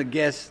gonna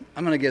guess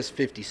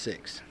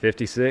 56.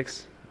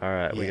 56. All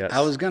right, yeah,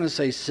 I was gonna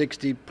say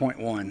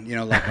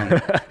 60.1. Like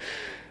on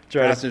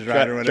try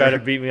to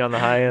beat me on the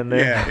high end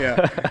there.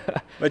 Yeah.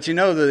 But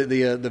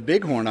the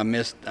bighorn I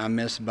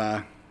missed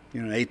by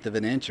an eighth of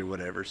an inch or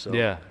whatever. So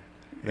yeah.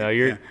 No,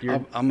 you're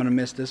I'm gonna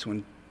miss this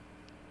one.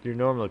 You're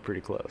normally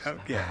pretty close. Oh,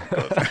 yeah.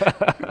 Close.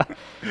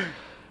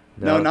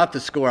 No, not the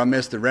score. I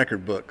missed the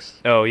record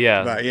books. Oh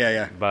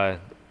yeah. By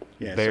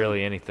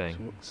barely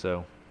anything.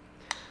 So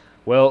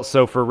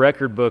for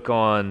record book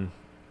on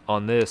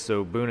this,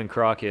 so Boone and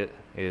Crockett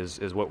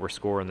is what we're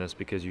scoring this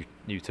because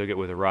you took it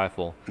with a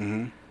rifle.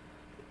 Mm-hmm.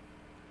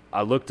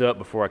 I looked up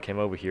before I came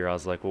over here. I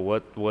was like,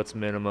 well, what's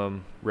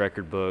minimum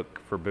record book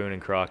for Boone and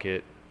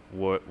Crockett?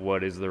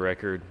 What is the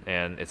record?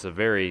 And it's a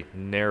very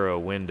narrow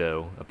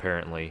window.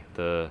 Apparently,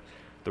 the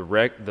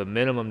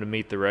minimum to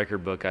meet the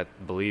record book, I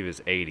believe,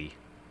 is 80.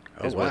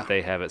 Is what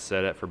they have it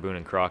set at for Boone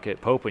and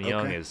Crockett. Pope and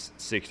Young is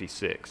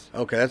 66.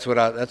 Okay, that's what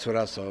I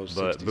saw. Was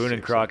but 66. Boone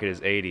and Crockett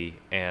is 80,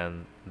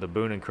 and the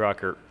Boone and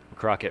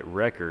Crockett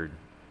record,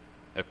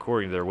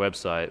 according to their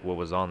website, what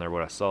was on there,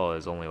 what I saw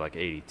is only like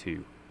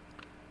 82.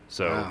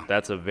 So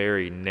that's a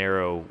very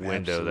narrow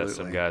window that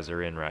some guys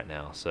are in right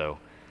now. So,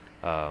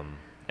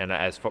 and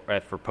as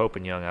for Pope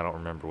and Young, I don't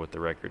remember what the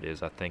record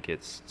is. I think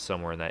it's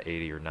somewhere in that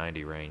 80 or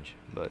 90 range,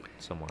 but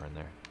somewhere in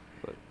there.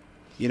 But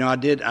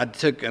I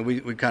took. We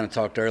kind of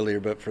talked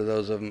earlier, but for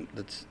those of them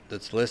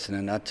that's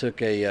listening, I took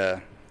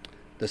the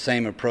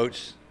same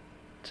approach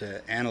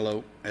to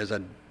antelope as I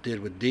did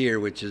with deer,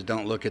 which is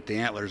don't look at the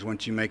antlers.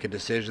 Once you make a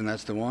decision,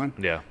 that's the one.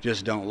 Yeah.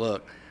 Just don't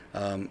look.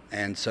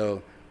 And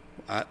so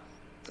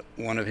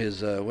one of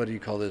his what do you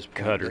call this?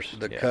 Cutters.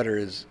 The cutter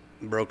is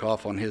broke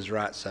off on his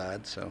right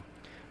side. So,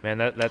 man,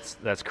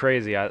 that's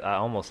crazy. I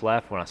almost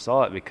laughed when I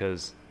saw it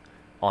because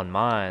on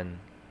mine,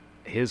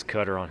 his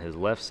cutter on his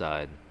left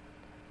side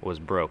was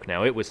broke.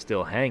 Now it was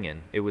still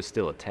hanging. It was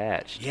still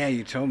attached. Yeah,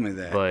 you told me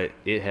that. But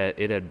it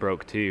had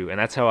broke too, and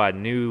that's how I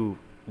knew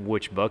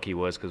which buck he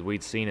was because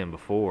we'd seen him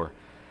before.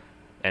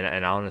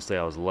 And honestly,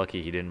 I was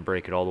lucky he didn't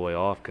break it all the way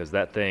off because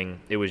that thing,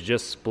 it was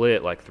just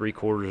split like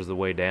 3/4 of the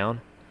way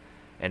down,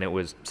 and it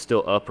was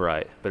still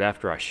upright. But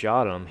after I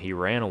shot him, he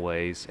ran a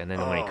ways, and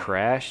then when he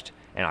crashed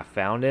and I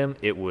found him,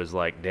 it was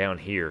like down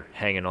here,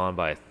 hanging on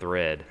by a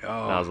thread. And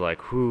I was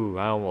like, whew,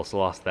 I almost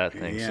lost that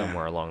thing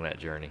somewhere along that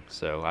journey.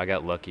 So I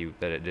got lucky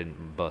that it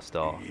didn't bust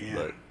off. Yeah.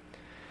 But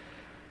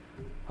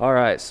all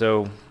right,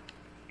 so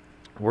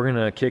we're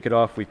going to kick it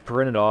off. We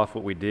printed off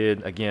what we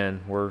did.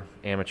 Again, we're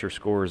amateur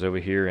scorers over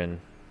here and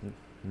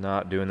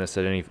not doing this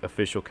at any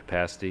official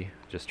capacity,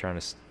 just trying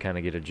to kind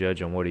of get a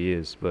judge on what he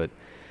is. But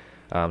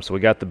so we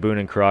got the Boone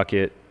and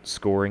Crockett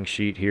scoring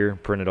sheet here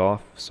printed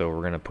off. So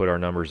we're going to put our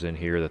numbers in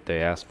here that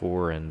they asked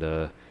for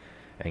and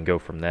go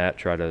from that.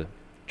 Try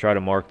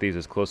to mark these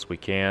as close as we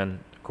can.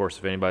 Of course,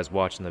 if anybody's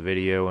watching the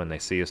video and they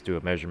see us do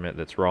a measurement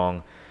that's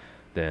wrong,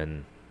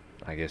 then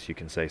I guess you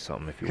can say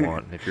something if you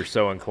want. If you're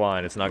so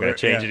inclined, it's not going to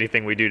change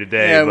anything we do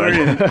today.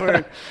 Yeah,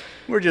 but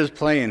we're just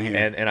playing here.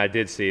 And I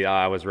did see,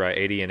 I was right,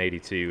 80 and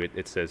 82.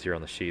 It says here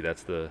on the sheet.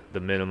 That's the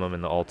minimum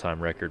and the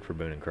all-time record for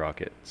Boone and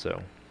Crockett.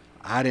 So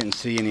I didn't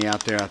see any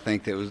out there, I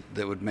think,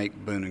 that would make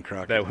Boone and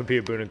Crockett. That would be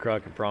a Boone and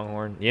Crockett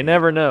pronghorn. You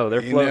never know.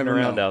 They're floating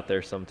around out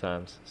there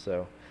sometimes.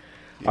 So,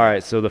 all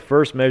right, so the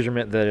first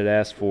measurement that it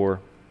asked for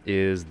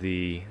is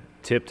the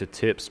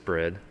tip-to-tip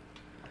spread.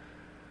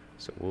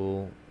 So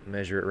we'll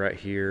measure it right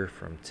here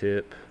from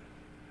tip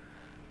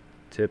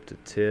to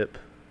tip.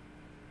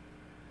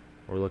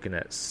 We're looking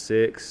at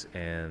 6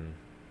 3/4.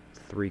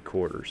 You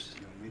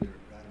want me to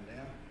write them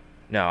down?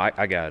 No,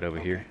 I got it over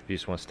here. If you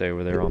just want to stay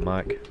over there on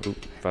mic.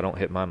 Oop, if I don't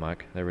hit my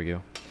mic. There we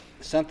go.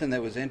 Something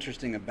that was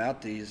interesting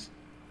about these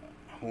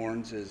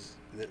horns is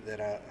that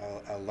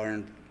I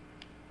learned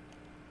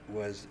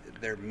was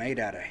they're made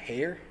out of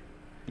hair.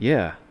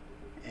 Yeah.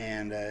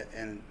 And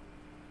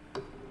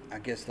I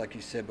guess, like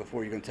you said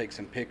before, you're going to take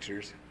some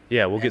pictures.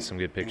 Yeah, we'll get some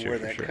good pictures. And where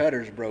that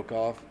cutter's broke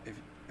off, if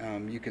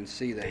you can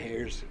see the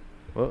hairs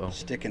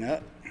sticking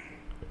up.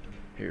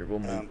 Here,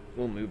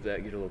 we'll move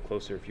that, get a little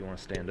closer if you want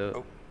to stand up.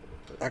 Oh,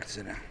 I can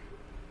sit down.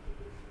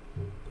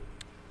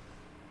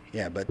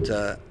 Yeah, but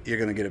you're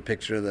going to get a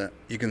picture of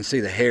you can see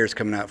the hairs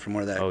coming out from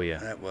where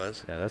that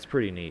was. Yeah, that's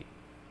pretty neat.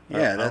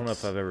 Yeah, I don't know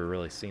if I've ever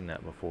really seen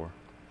that before.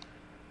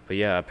 But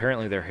yeah,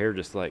 apparently their hair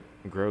just like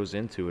grows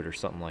into it or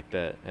something like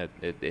that.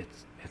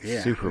 It's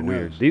super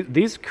weird.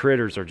 These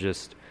critters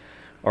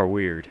are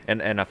weird.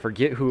 And I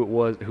forget who it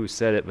was who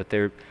said it, but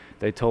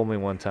they told me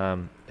one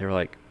time, they were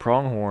like,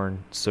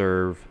 pronghorn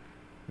serve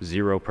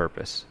zero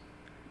purpose.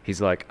 He's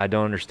like, I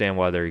don't understand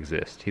why they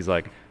exist. He's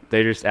like,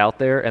 they're just out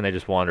there and they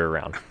just wander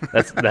around.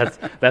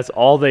 That's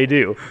all they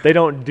do. They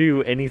don't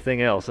do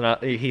anything else.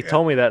 And he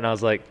told me that, and I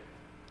was like,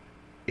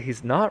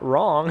 he's not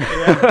wrong.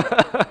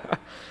 Yeah.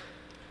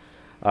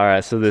 All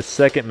right, so the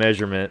second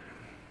measurement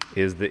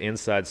is the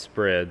inside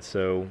spread.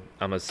 So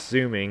I'm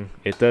assuming,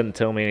 it doesn't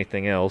tell me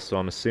anything else, so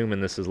I'm assuming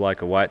this is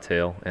like a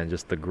whitetail and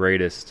just the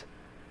greatest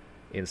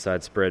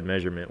inside spread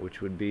measurement,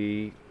 which would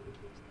be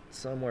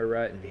somewhere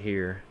right in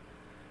here,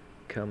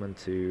 coming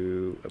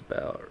to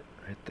about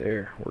right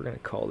there. We're going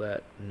to call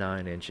that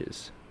 9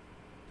 inches.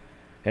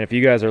 And if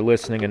you guys are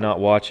listening and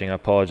not watching, I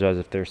apologize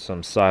if there's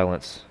some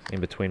silence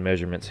in between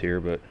measurements here,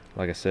 but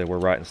like I said, we're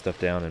writing stuff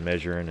down and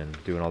measuring and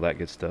doing all that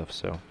good stuff.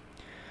 So,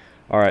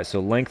 all right, so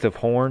length of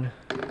horn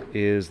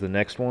is the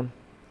next one.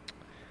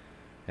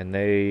 And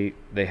they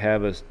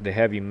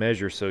have you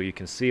measure so you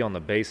can see on the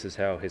bases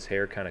how his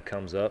hair kind of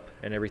comes up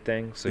and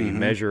everything. So you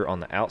measure on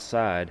the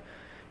outside,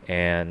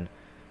 and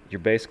you're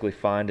basically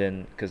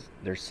finding, because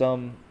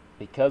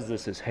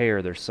this is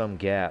hair, there's some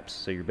gaps.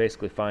 So you're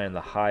basically finding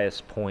the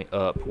highest point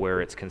up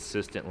where it's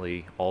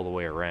consistently all the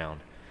way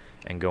around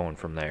and going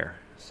from there.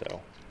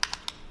 So.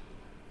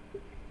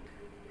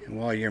 And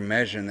while you're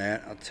measuring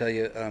that, I'll tell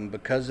you,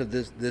 because of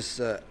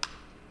this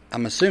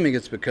I'm assuming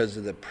it's because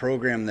of the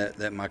program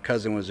that my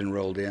cousin was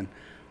enrolled in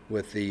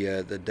with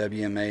the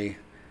WMA,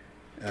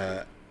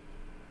 or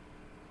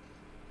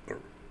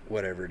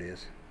whatever it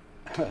is.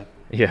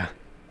 Yeah.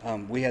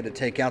 We had to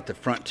take out the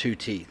front 2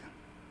 teeth,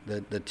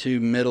 the 2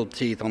 middle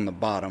teeth on the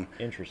bottom.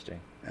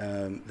 Interesting.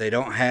 They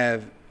don't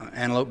have,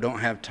 antelope don't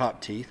have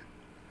top teeth.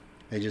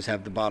 They just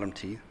have the bottom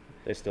teeth.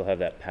 They still have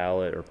that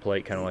palate or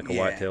plate, kind of like a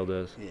whitetail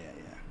does? Yeah.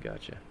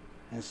 Gotcha.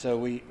 And so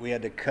we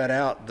had to cut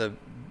out the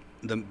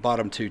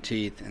bottom 2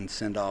 teeth and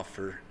send off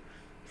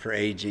for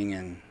aging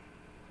and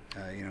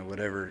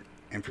whatever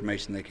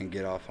information they can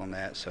get off on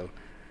that. So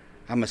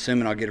I'm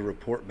assuming I'll get a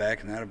report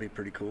back, and that'll be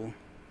pretty cool.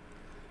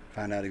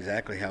 Find out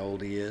exactly how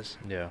old he is.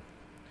 Yeah.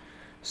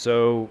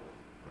 So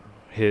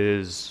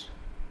his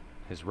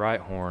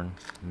right horn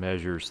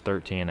measures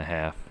 13.5,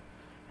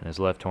 and his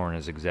left horn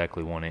is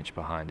exactly 1 inch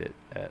behind it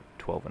at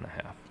 12.5.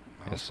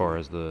 as far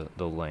as the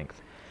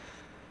length.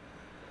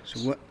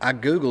 So I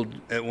Googled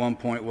at one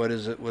point what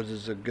is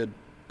a good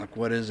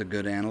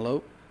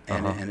antelope,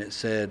 and it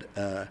said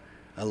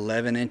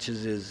 11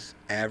 inches is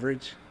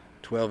average,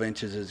 12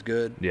 inches is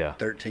good,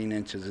 13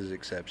 inches is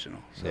exceptional.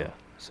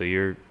 So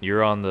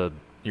you're on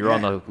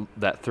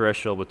that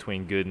threshold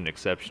between good and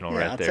exceptional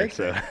right there.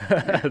 So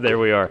there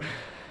we are.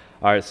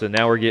 All right, so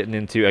now we're getting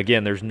into,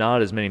 again, there's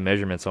not as many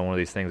measurements on one of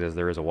these things as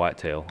there is a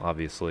whitetail,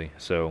 obviously.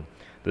 So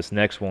this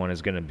next one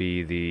is going to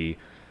be the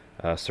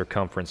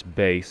circumference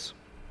base,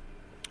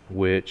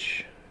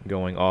 which,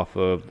 going off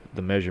of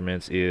the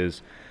measurements,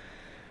 is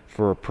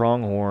for a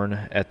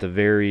pronghorn at the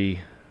very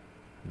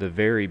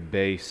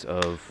base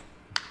of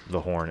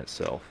the horn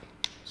itself.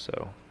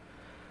 So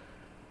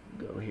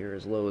go here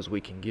as low as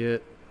we can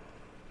get.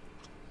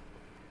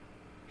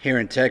 Here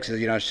in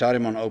Texas, I shot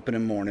him on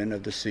opening morning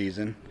of the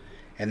season,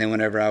 and then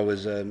whenever I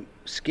was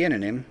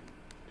skinning him,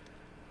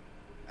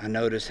 I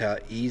noticed how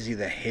easy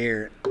the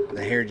hair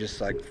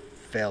just like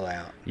fell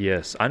out.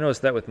 Yes, I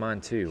noticed that with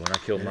mine too. When I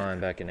killed mine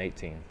back in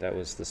 18, that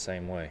was the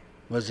same way.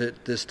 Was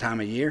it this time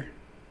of year?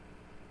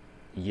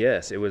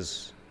 Yes, it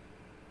was.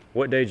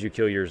 What day did you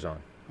kill yours on?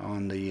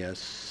 On the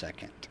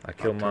 2nd. I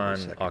killed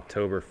mine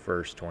October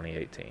 1st,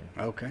 2018.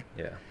 Okay.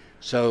 Yeah.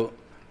 So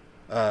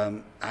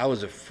I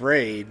was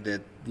afraid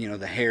that,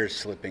 the hair is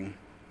slipping,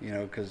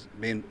 because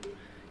being,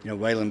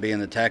 Waylon being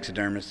the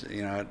taxidermist,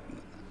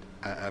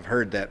 I've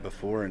heard that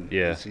before. And,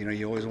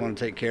 you always want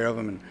to take care of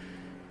them and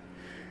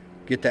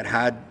get that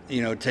hide,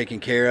 taken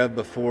care of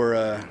before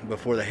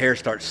the hair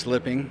starts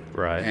slipping.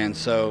 Right. And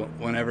so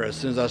as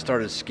soon as I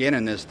started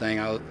skinning this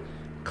thing,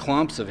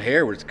 clumps of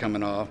hair was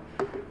coming off.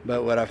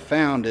 But what I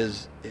found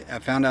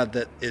out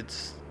that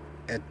it's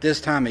at this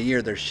time of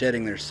year they're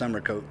shedding their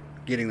summer coat,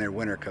 getting their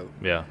winter coat.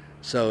 Yeah.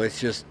 So it's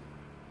just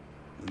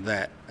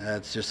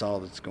that's just all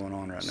that's going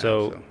on right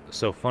now.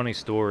 So funny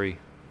story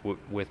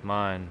with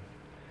mine.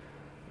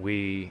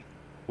 We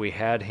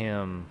had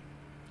him.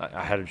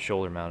 I had him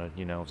shoulder mounted.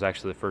 It was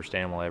actually the first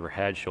animal I ever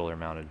had shoulder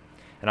mounted,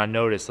 and I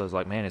noticed, I was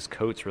like, man, his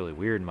coat's really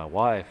weird. And my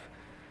wife,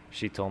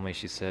 she told me,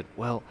 she said,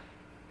 well,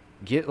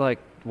 get like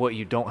what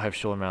you don't have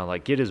shoulder mounted,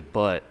 like get his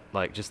butt,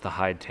 like just the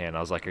hide tan. I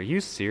was like, are you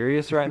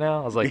serious right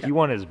now? I was like, You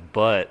want his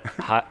butt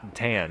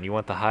tan? You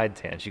want the hide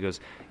tan? She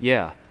goes,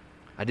 yeah,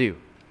 I do.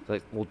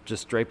 Like, we'll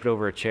just drape it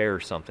over a chair or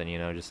something,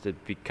 just to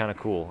be kind of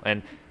cool.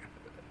 And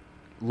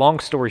long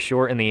story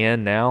short, in the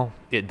end now,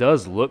 it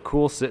does look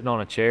cool sitting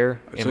on a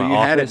chair in my office. So you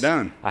had it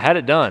done. I had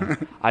it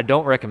done. I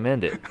don't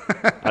recommend it.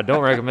 I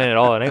don't recommend it at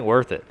all. It ain't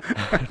worth it.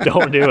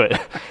 Don't do it.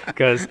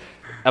 Because,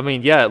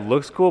 it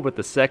looks cool, but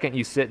the second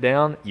you sit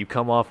down, you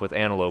come off with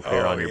antelope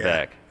hair on your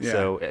back. Yeah.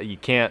 So you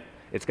can't,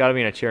 it's got to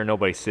be in a chair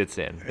nobody sits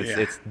in.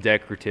 It's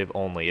decorative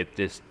only.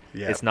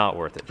 It's not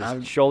worth it.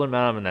 Just shoulder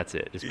mount them and that's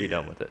it. Just be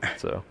done with it.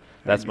 So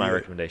that's my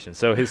recommendation.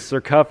 So his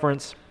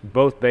circumference,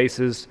 both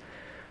bases,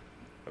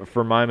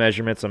 for my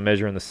measurements, I'm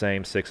measuring the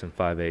same 6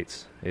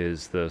 5/8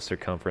 is the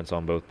circumference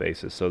on both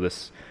bases. So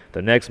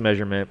the next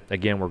measurement,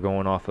 again, we're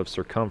going off of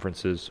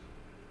circumferences,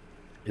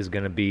 is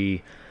going to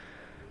be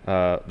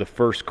the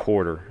first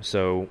quarter.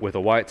 So with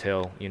a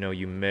whitetail,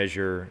 you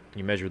measure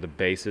the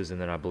bases, and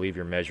then I believe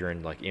you're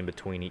measuring like in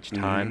between each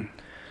time. Mm-hmm.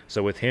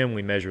 So with him,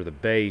 we measure the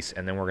base,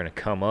 and then we're going to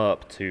come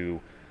up to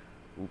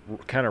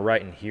kind of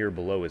right in here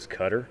below his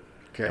cutter,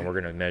 and we're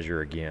going to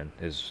measure again,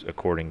 is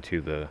according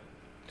to the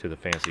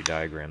fancy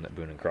diagram that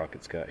Boone and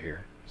Crockett's got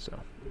here. So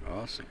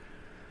awesome.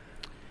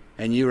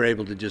 And you were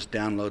able to just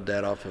download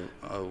that off of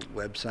a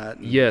website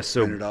and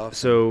print it off?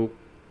 So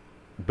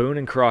Boone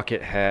and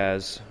Crockett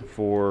has,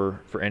 for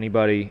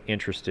anybody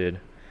interested,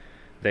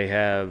 they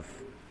have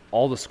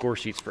all the score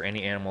sheets for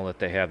any animal that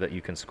they have that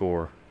you can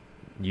score.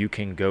 You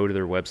can go to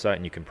their website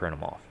and you can print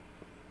them off.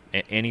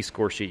 Any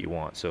score sheet you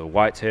want. So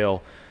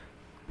whitetail,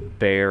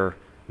 bear,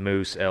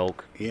 moose,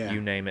 elk,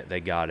 you name it, they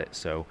got it.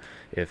 So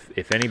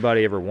if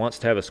anybody ever wants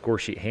to have a score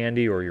sheet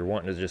handy, or you're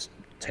wanting to just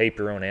tape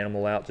your own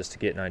animal out just to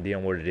get an idea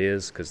on what it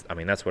is, because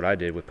that's what I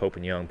did with Pope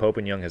and Young. Pope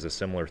and Young has a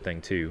similar thing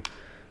too.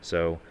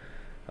 So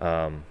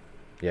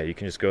you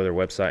can just go to their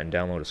website and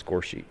download a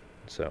score sheet.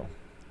 So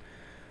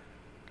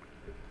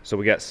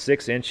we got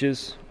 6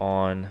 inches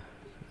on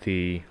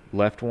the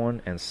left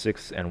one and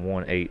 6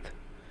 1/8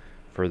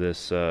 for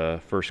this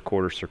first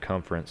quarter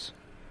circumference.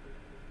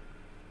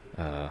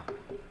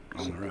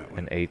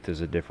 An eighth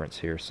is a difference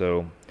here.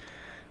 So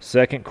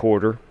second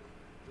quarter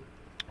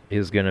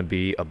is going to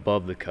be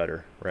above the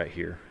cutter right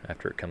here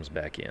after it comes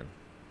back in.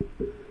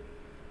 So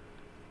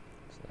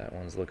that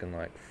one's looking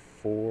like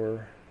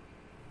 4.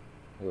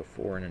 We'll go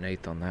 4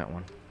 1/8 on that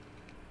one.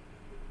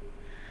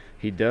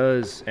 He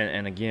does,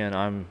 and again,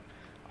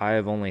 I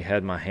have only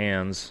had my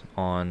hands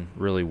on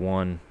really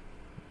one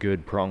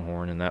good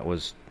pronghorn, and that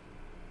was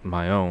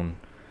my own.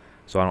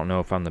 So I don't know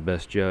if I'm the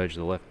best judge.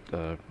 The left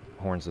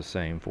horn's the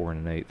same, 4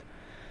 1/8.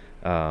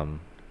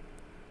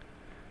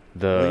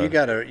 Well, you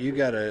got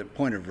a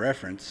point of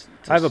reference.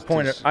 I have a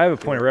point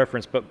of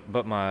reference, but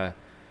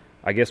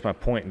I guess my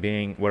point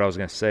being, what I was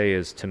going to say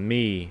is, to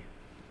me,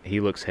 he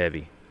looks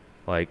heavy.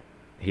 Like,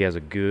 he has a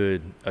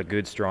good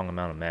strong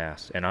amount of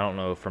mass. And I don't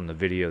know if from the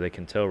video they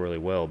can tell really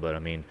well, but I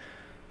mean,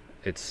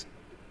 it's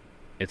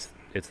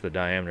the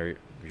diameter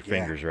of your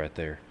fingers right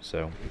there.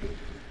 So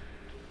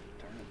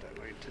Turn it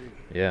that way too.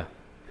 yeah.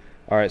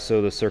 All right,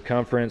 so the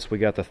circumference, we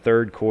got the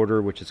third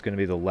quarter, which is going to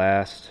be the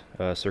last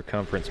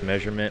circumference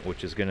measurement,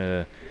 which is going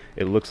to,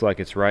 it looks like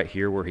it's right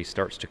here where he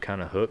starts to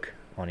kind of hook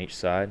on each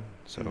side.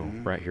 So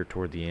right here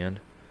toward the end.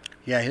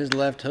 Yeah, his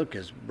left hook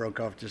is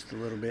broke off just a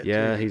little bit.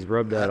 Yeah, too. he's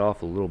rubbed that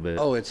off a little bit.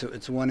 Oh, it's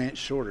 1 inch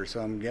shorter,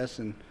 so I'm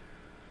guessing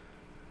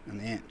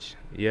an inch.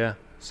 Yeah,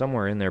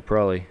 somewhere in there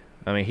probably.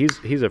 I mean,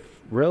 he's a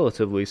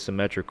relatively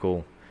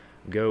symmetrical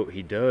goat.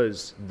 He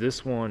does,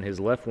 this one, his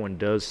left one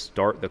does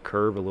start the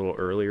curve a little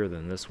earlier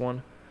than this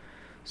one.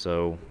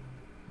 So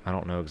I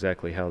don't know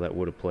exactly how that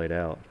would have played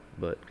out,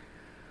 but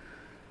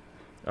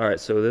all right,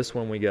 so this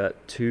one we got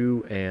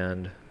 2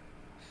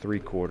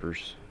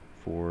 3/4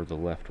 for the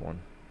left one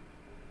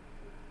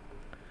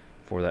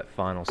for that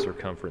final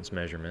circumference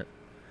measurement.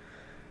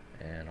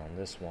 And on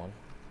this one,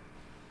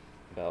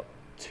 about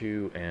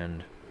 2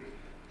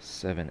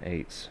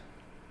 7/8.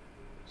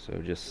 So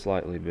just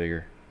slightly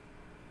bigger.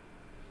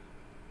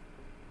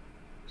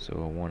 So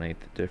a 1/8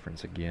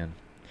 difference again.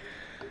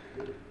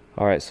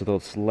 All right, so the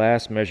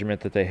last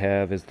measurement that they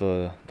have is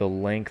the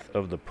length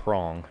of the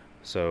prong.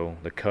 So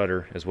the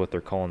cutter is what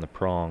they're calling the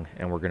prong,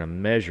 and we're going to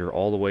measure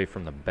all the way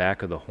from the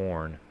back of the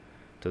horn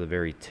to the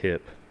very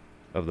tip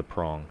of the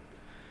prong.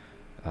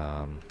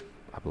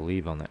 I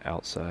believe on the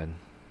outside. And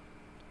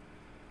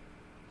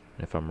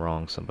if I'm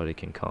wrong, somebody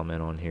can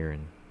comment on here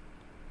and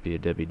be a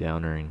Debbie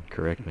Downer and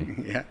correct me.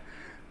 Yeah.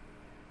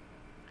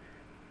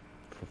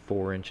 For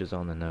 4 inches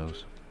on the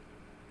nose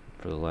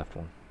for the left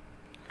one.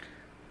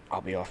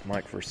 I'll be off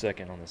mic for a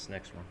second on this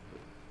next one.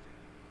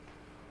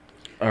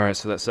 All right,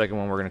 so that second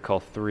one we're going to call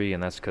 3,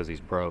 and that's because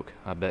he's broke.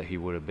 I bet he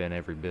would have been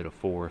every bit of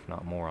 4, if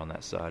not more, on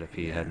that side if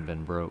he hadn't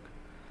been broke.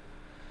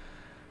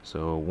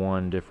 So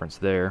 1 difference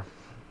there.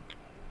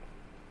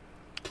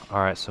 All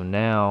right, so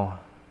now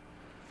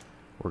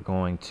we're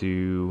going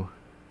to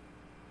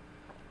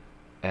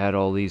add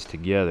all these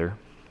together,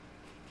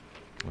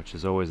 which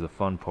is always the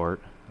fun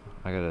part.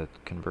 I got to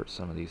convert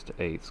some of these to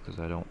 8ths because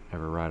I don't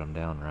ever write them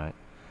down right.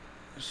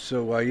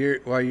 So while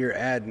you're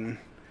adding,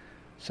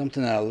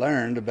 something that I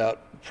learned about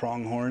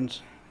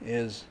pronghorns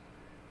is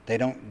they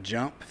don't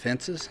jump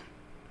fences;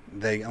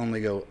 they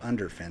only go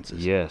under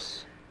fences.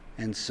 Yes.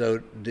 And so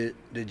did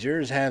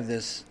yours have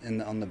this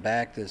on the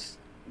back, this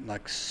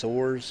like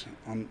sores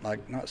on,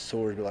 like not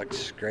sores but like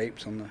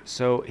scrapes on the?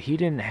 So he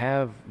didn't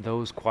have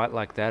those quite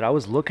like that. I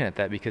was looking at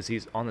that because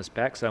he's on this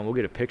backside, and we'll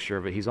get a picture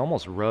of it. He's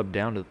almost rubbed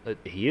down to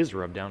he is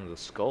rubbed down to the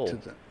skull.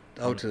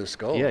 To the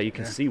skull. Yeah, you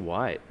can see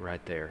white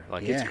right there.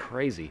 Like it's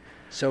crazy.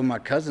 So my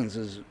cousin's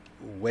is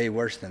way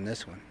worse than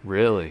this one.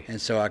 Really? And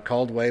so I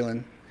called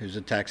Waylon, who's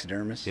a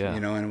taxidermist,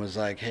 and was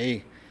like,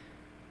 hey,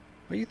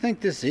 what do you think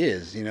this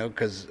is?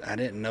 Because I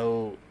didn't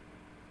know,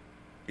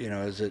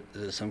 is it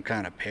some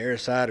kind of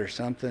parasite or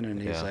something?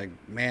 And he's like,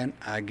 man,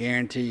 I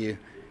guarantee you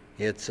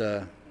it's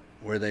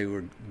where they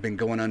been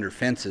going under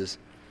fences.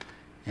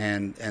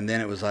 And then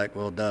it was like,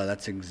 well, duh,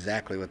 that's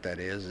exactly what that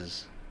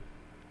is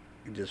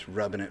just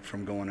rubbing it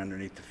from going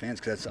underneath the fence,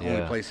 because that's the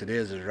only place it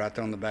is right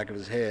there on the back of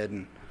his head.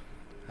 And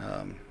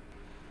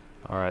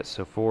all right,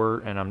 so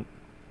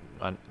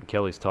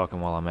Kelly's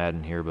talking while I'm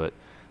adding here, but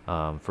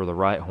for the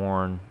right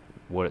horn,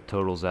 what it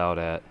totals out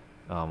at,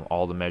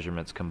 all the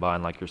measurements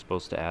combined like you're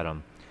supposed to add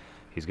them,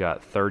 he's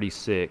got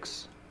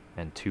 36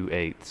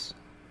 2/8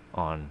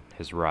 on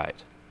his right.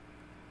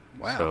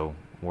 Wow. So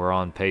we're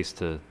on pace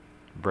to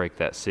break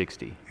that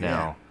 60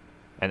 now.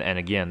 And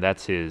again,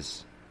 that's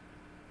his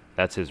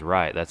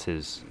right. That's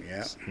his.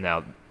 Yeah.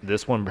 Now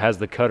this one has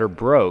the cutter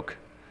broke,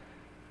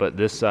 but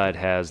this side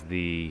has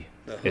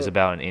is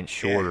about an inch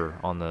shorter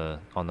on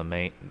the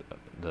main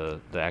the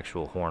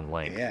actual horn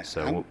length. Yeah.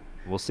 So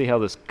we'll see how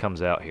this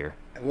comes out here.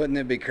 Wouldn't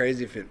it be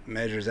crazy if it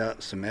measures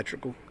out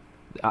symmetrical?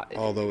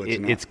 Although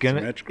it's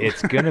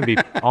gonna be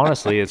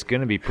honestly, it's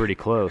gonna be pretty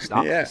close.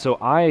 So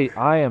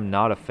I am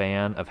not a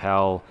fan of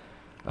how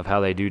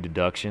they do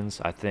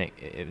deductions. I think,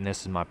 and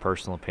this is my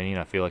personal opinion,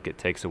 I feel like it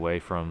takes away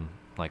from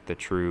like the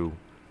true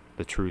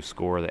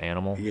score of the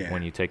animal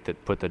when you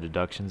put the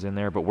deductions in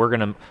there. But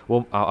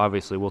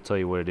obviously we'll tell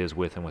you what it is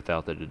with and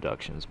without the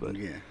deductions. But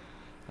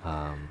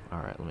all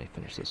right, let me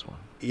finish this one.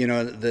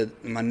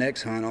 My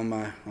next hunt on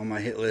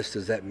my hit list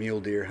is that mule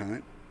deer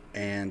hunt,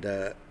 and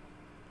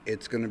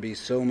it's going to be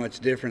so much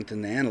different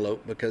than the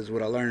antelope, because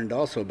what I learned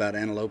also about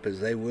antelope is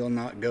they will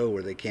not go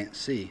where they can't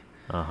see.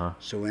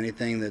 So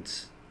anything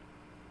that's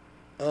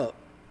up,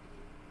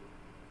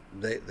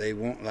 they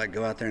won't like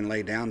go out there and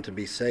lay down to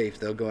be safe.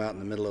 They'll go out in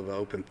the middle of an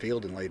open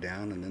field and lay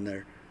down, and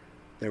then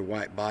their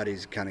white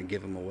bodies kind of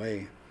give them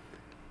away.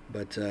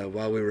 But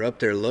while we were up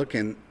there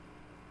looking,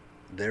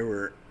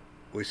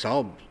 we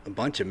saw a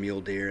bunch of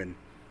mule deer, and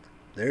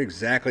they're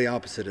exactly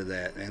opposite of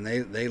that. And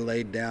they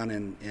laid down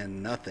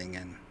in nothing,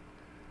 and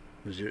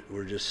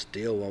were just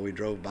still while we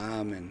drove by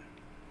them. And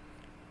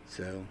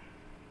so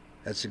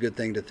that's a good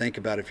thing to think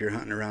about if you're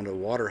hunting around a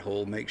water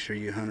hole. Make sure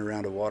you hunt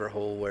around a water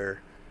hole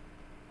where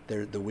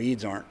the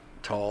weeds aren't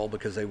tall,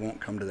 because they won't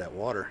come to that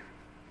water.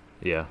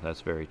 Yeah,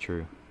 that's very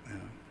true.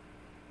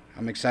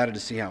 I'm excited to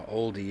see how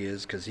old he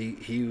is, because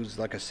he was,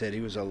 like I said,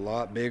 he was a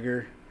lot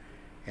bigger,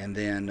 and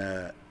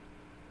then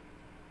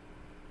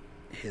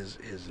his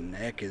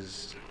neck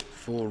is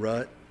full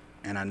rut,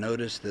 and I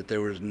noticed that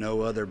there was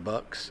no other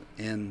bucks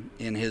in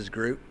his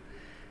group.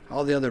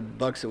 All the other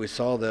bucks that we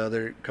saw the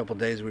other couple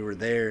days we were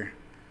there,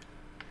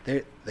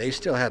 they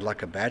still had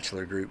like a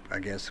bachelor group, I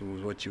guess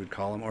was what you would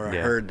call them, or a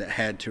herd that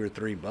had 2 or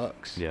 3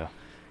 bucks. Yeah.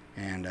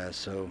 And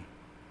so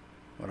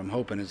what I'm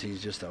hoping is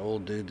he's just an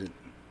old dude that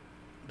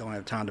don't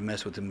have time to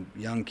mess with them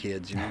young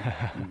kids,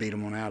 and beat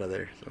them on out of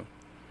there. So.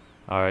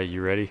 All right,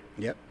 you ready?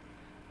 Yep.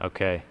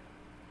 Okay.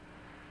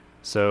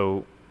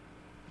 So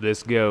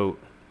this goat,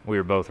 we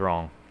were both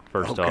wrong.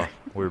 First off,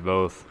 we were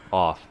both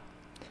off.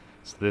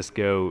 So this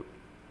goat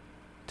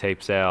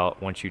tapes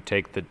out once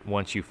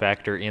you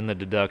factor in the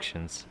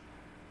deductions.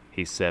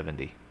 He's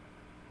 70.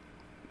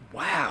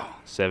 Wow.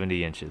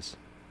 70 inches.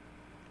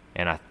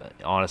 And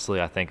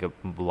honestly, I think a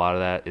lot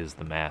of that is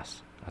the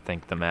mass. I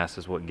think the mass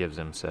is what gives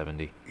him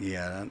 70.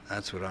 Yeah,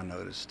 that's what I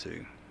noticed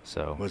too.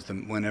 So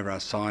whenever I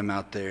saw him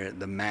out there,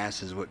 the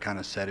mass is what kind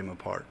of set him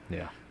apart.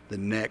 Yeah. The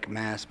neck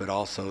mass, but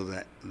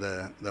also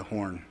the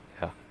horn.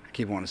 Yeah. I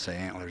keep wanting to say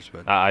antlers,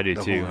 but I do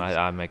too.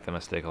 I make the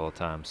mistake all the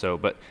time. So,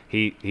 but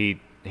he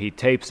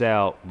tapes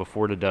out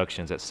before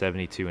deductions at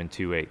 72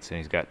 2/8, and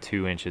he's got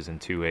 2 inches and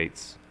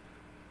 2/8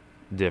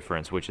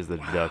 difference, which is the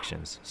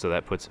deductions. So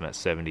that puts him at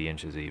 70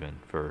 inches even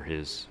for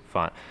his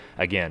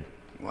again.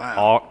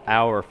 Wow.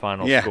 Our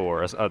final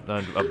score. A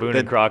Boone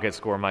and Crockett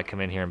score might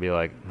come in here and be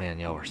like, man,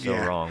 y'all were so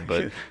wrong.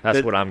 But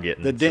that's what I'm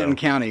getting. The Denton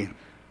County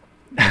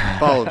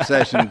Fall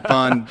Obsession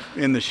Fund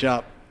in the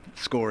shop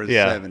score is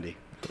 70.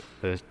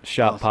 The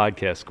shop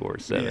podcast score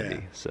is 70.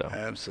 Yeah, so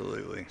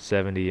absolutely.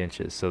 70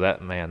 inches. So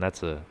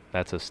that's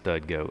a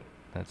stud goat.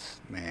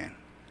 That's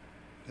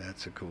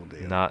a cool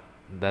deal.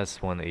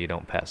 That's one that you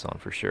don't pass on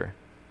for sure.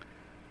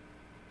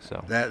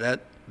 So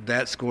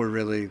that score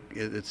really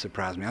it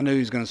surprised me. I knew he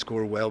was going to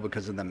score well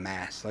because of the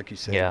mass, like you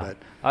said. Yeah,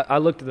 but I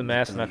looked at the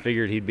mass and I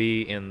figured he'd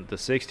be in the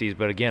 60s.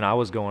 But again, I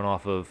was going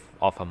off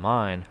of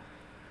mine,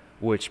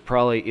 which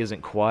probably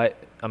isn't quite.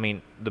 I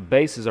mean, the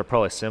bases are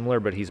probably similar,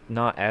 but he's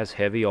not as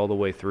heavy all the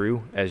way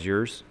through as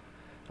yours.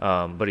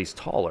 But he's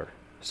taller.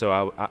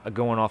 So I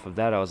going off of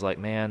that, I was like,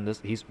 man,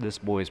 this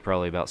boy is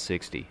probably about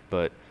 60.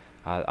 But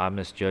I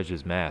misjudged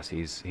his mass.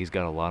 He's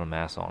got a lot of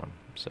mass on him.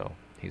 So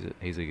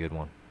he's a good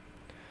one.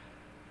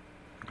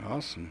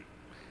 Awesome.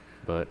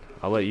 But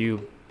I'll let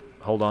you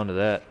hold on to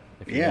that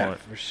if you want. Yeah,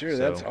 for sure. So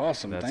that's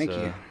awesome. Thank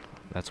you.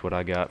 That's what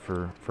I got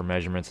for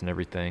measurements and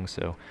everything.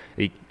 So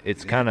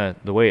it's kind of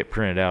the way it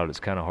printed out. It's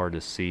kind of hard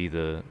to see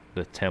the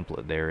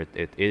template there.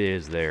 It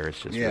is there.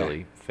 It's just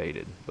really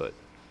faded. But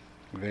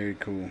very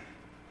cool.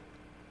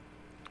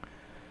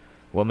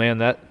 Well, man,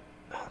 that,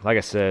 like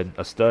I said,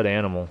 a stud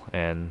animal,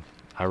 and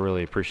I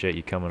really appreciate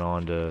you coming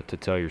on to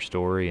tell your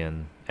story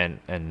and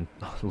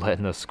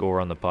letting us score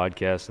on the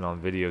podcast and on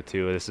video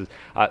too. This is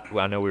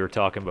I know we were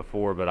talking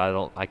before, but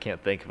I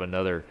can't think of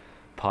another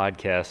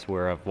podcast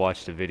where I've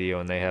watched a video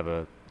and they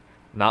have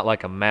not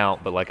like a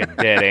mount, but like a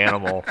dead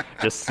animal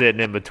just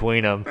sitting in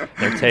between them.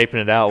 They're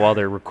taping it out while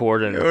they're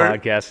recording and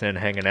podcasting and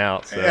hanging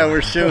out. So. Yeah,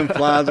 we're shooing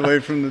flies away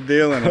from the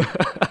deal, and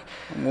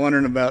I'm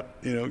wondering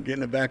about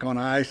getting it back on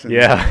ice. And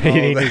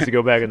he needs to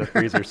go back in the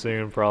freezer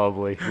soon.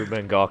 Probably we've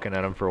been gawking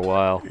at him for a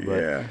while.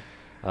 But, yeah.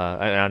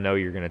 And I know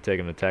you're going to take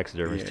him to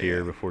taxidermist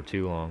here before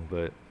too long,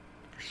 but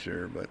for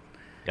sure. But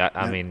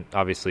I mean,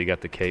 obviously you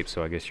got the cape,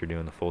 so I guess you're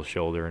doing the full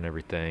shoulder and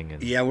everything.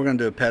 And yeah, we're going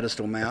to do a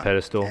pedestal mount. A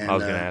pedestal. I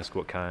was going to ask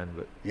what kind,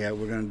 but yeah,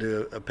 we're going to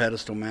do a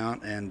pedestal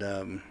mount,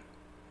 and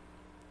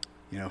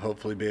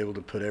hopefully be able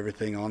to put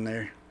everything on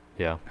there.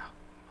 Yeah.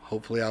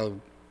 Hopefully,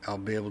 I'll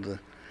be able to,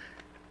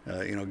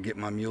 get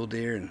my mule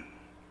deer and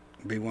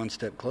be one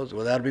step closer.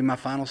 Well, that'll be my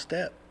final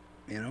step.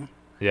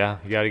 Yeah,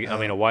 you got to. I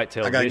mean, a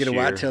whitetail. I got to get a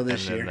whitetail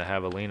this year, year. And the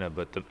javelina,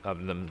 but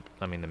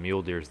the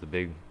mule deer is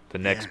the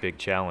next big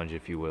challenge,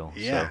 if you will.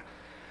 Yeah. So.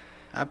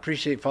 I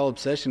appreciate Fall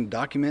Obsession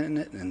documenting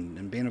it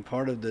and being a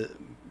part of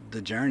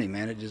the journey,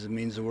 man. It just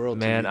means the world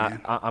to me,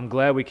 man. I'm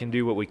glad we can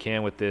do what we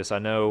can with this. I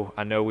know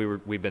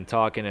we've been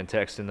talking and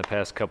texting the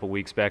past couple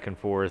weeks back and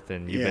forth,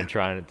 and you've been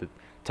trying to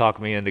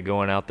talk me into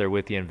going out there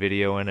with you and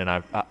videoing, and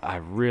I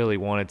really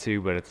wanted to,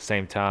 but at the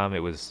same time, it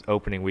was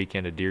opening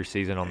weekend of deer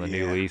season on the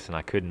new lease, and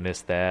I couldn't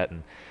miss that.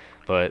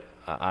 But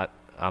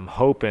I'm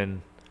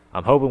hoping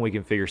we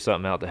can figure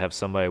something out to have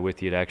somebody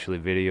with you to actually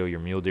video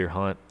your mule deer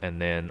hunt, and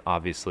then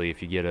obviously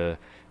if you get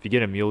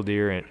a mule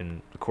deer,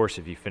 and of course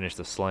if you finish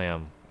the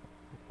slam,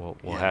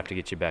 we'll have to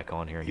get you back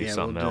on here and do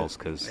something else,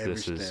 because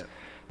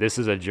this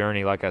is a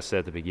journey, like I said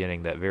at the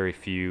beginning, that very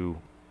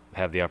few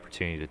have the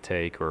opportunity to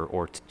take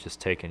or just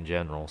take in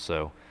general.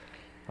 So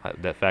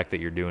that fact that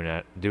you're doing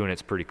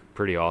it's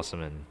pretty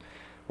awesome, and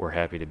we're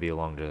happy to be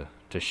along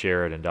to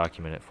share it and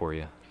document it for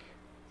you.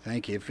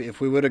 Thank you.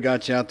 If we would have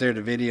got you out there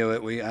to video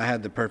it, I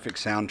had the perfect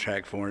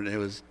soundtrack for it. It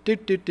was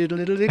and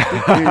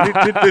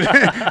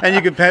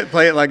you could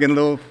play it like in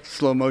little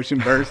slow motion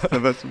bursts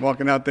of us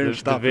walking out there and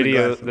stopping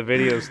the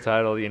video's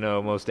titled,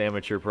 Most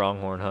Amateur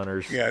Pronghorn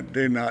Hunters. Yeah,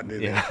 do not do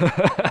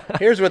that.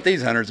 Here's what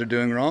these hunters are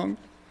doing wrong.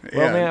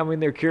 Well, man, I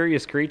mean, they're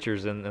curious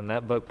creatures, and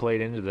that buck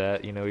played into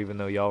that, even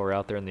though y'all were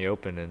out there in the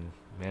open, and,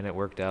 man, it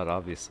worked out,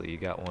 obviously. You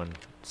got one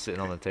sitting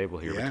on the table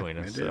here between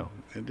us.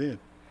 It did.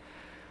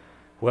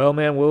 Well,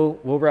 man, we'll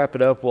wrap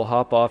it up. We'll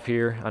hop off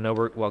here. I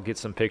know we'll get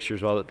some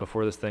pictures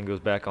before this thing goes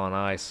back on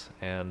ice,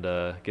 and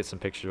get some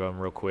pictures of them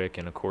real quick.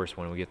 And, of course,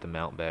 when we get the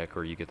mount back,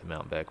 or you get the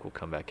mount back, we'll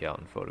come back out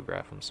and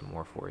photograph them some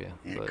more for you.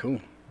 Yeah, cool.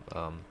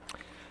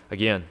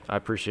 Again, I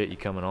appreciate you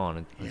coming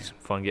on. It's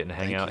fun getting to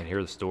hang out and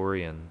hear the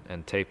story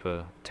and tape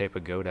a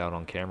goat out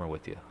on camera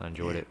with you. I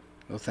enjoyed it.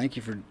 Well, thank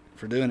you for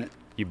doing it.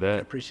 You bet.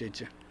 I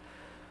appreciate you.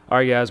 All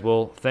right, guys.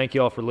 Well, thank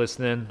you all for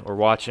listening or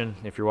watching.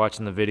 If you're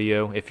watching the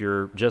video, if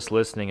you're just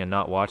listening and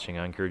not watching,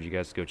 I encourage you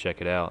guys to go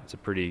check it out. It's a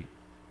pretty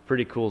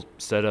cool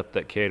setup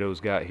that Cato's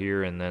got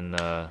here, and then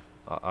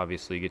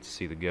obviously you get to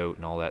see the goat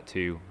and all that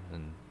too.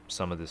 And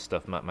some of this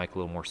stuff might make a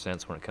little more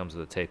sense when it comes to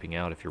the taping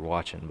out if you're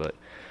watching. But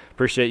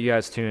appreciate you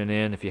guys tuning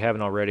in. If you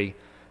haven't already,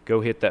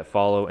 go hit that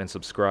follow and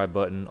subscribe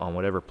button on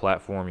whatever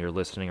platform you're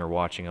listening or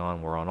watching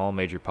on. We're on all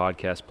major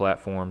podcast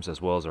platforms, as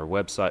well as our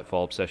website,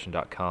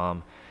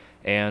 fallobsession.com,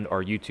 and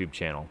our YouTube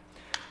channel.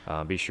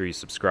 Be sure you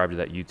subscribe to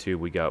that YouTube.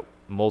 We got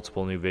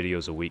multiple new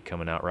videos a week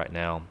coming out right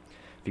now.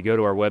 If you go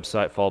to our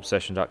website,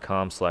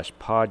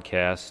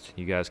 fallobsession.com/podcast,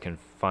 you guys can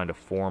find a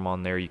form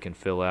on there you can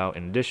fill out,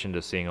 in addition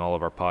to seeing all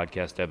of our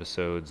podcast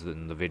episodes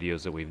and the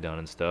videos that we've done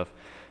and stuff.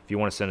 If you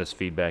want to send us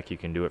feedback, you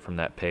can do it from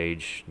that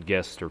page.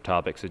 Guest or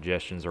topic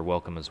suggestions are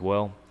welcome as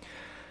well.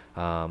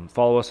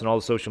 Follow us on all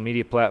the social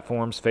media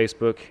platforms,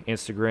 Facebook,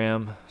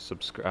 Instagram.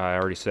 I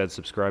already said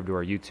subscribe to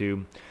our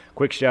YouTube.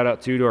 Quick shout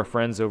out to our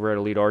friends over at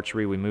Elite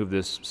Archery. We moved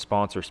this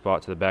sponsor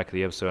spot to the back of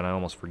the episode, and I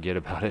almost forget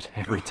about it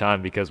every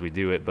time because we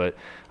do it. But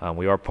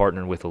we are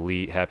partnered with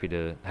Elite. Happy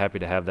to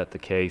have that the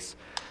case.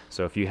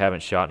 So if you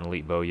haven't shot an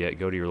Elite bow yet,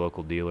 go to your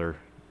local dealer,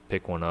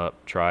 pick one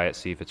up, try it,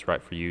 see if it's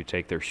right for you.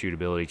 Take their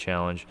shootability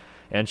challenge,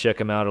 and check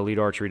them out at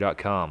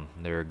EliteArchery.com.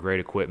 They're great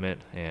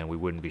equipment, and we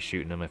wouldn't be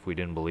shooting them if we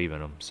didn't believe in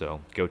them.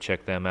 So go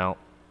check them out.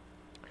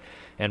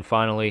 And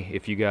finally,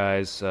 if you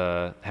guys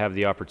have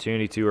the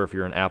opportunity to, or if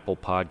you're an Apple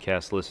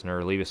Podcast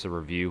listener, leave us a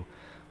review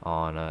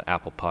on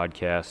Apple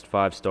Podcast.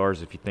 5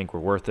 stars if you think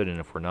we're worth it, and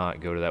if we're not,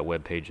 go to that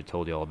webpage I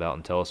told you all about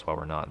and tell us why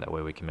we're not. That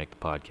way we can make the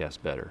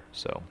podcast better.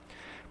 So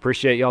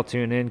appreciate y'all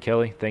tuning in.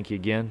 Kelly, thank you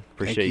again.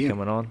 Appreciate you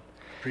coming on.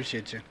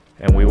 Appreciate you.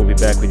 And we will be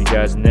back with you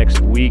guys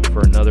next week for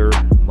another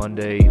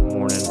Monday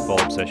morning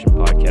Fall Obsession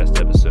podcast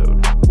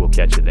episode. We'll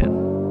catch you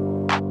then.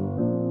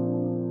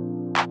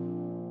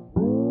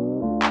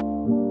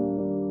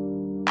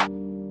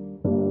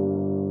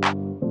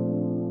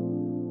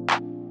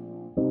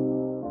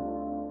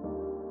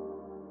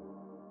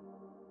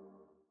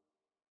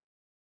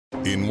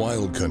 In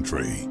Wild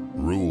Country,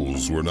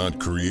 rules were not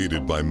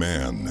created by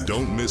man.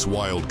 Don't miss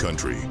Wild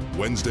Country,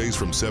 Wednesdays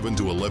from 7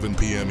 to 11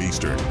 p.m.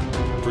 Eastern.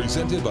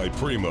 Presented by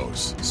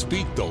Primos.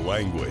 Speak the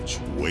language.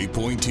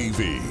 Waypoint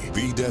TV,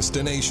 the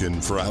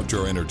destination for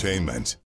outdoor entertainment.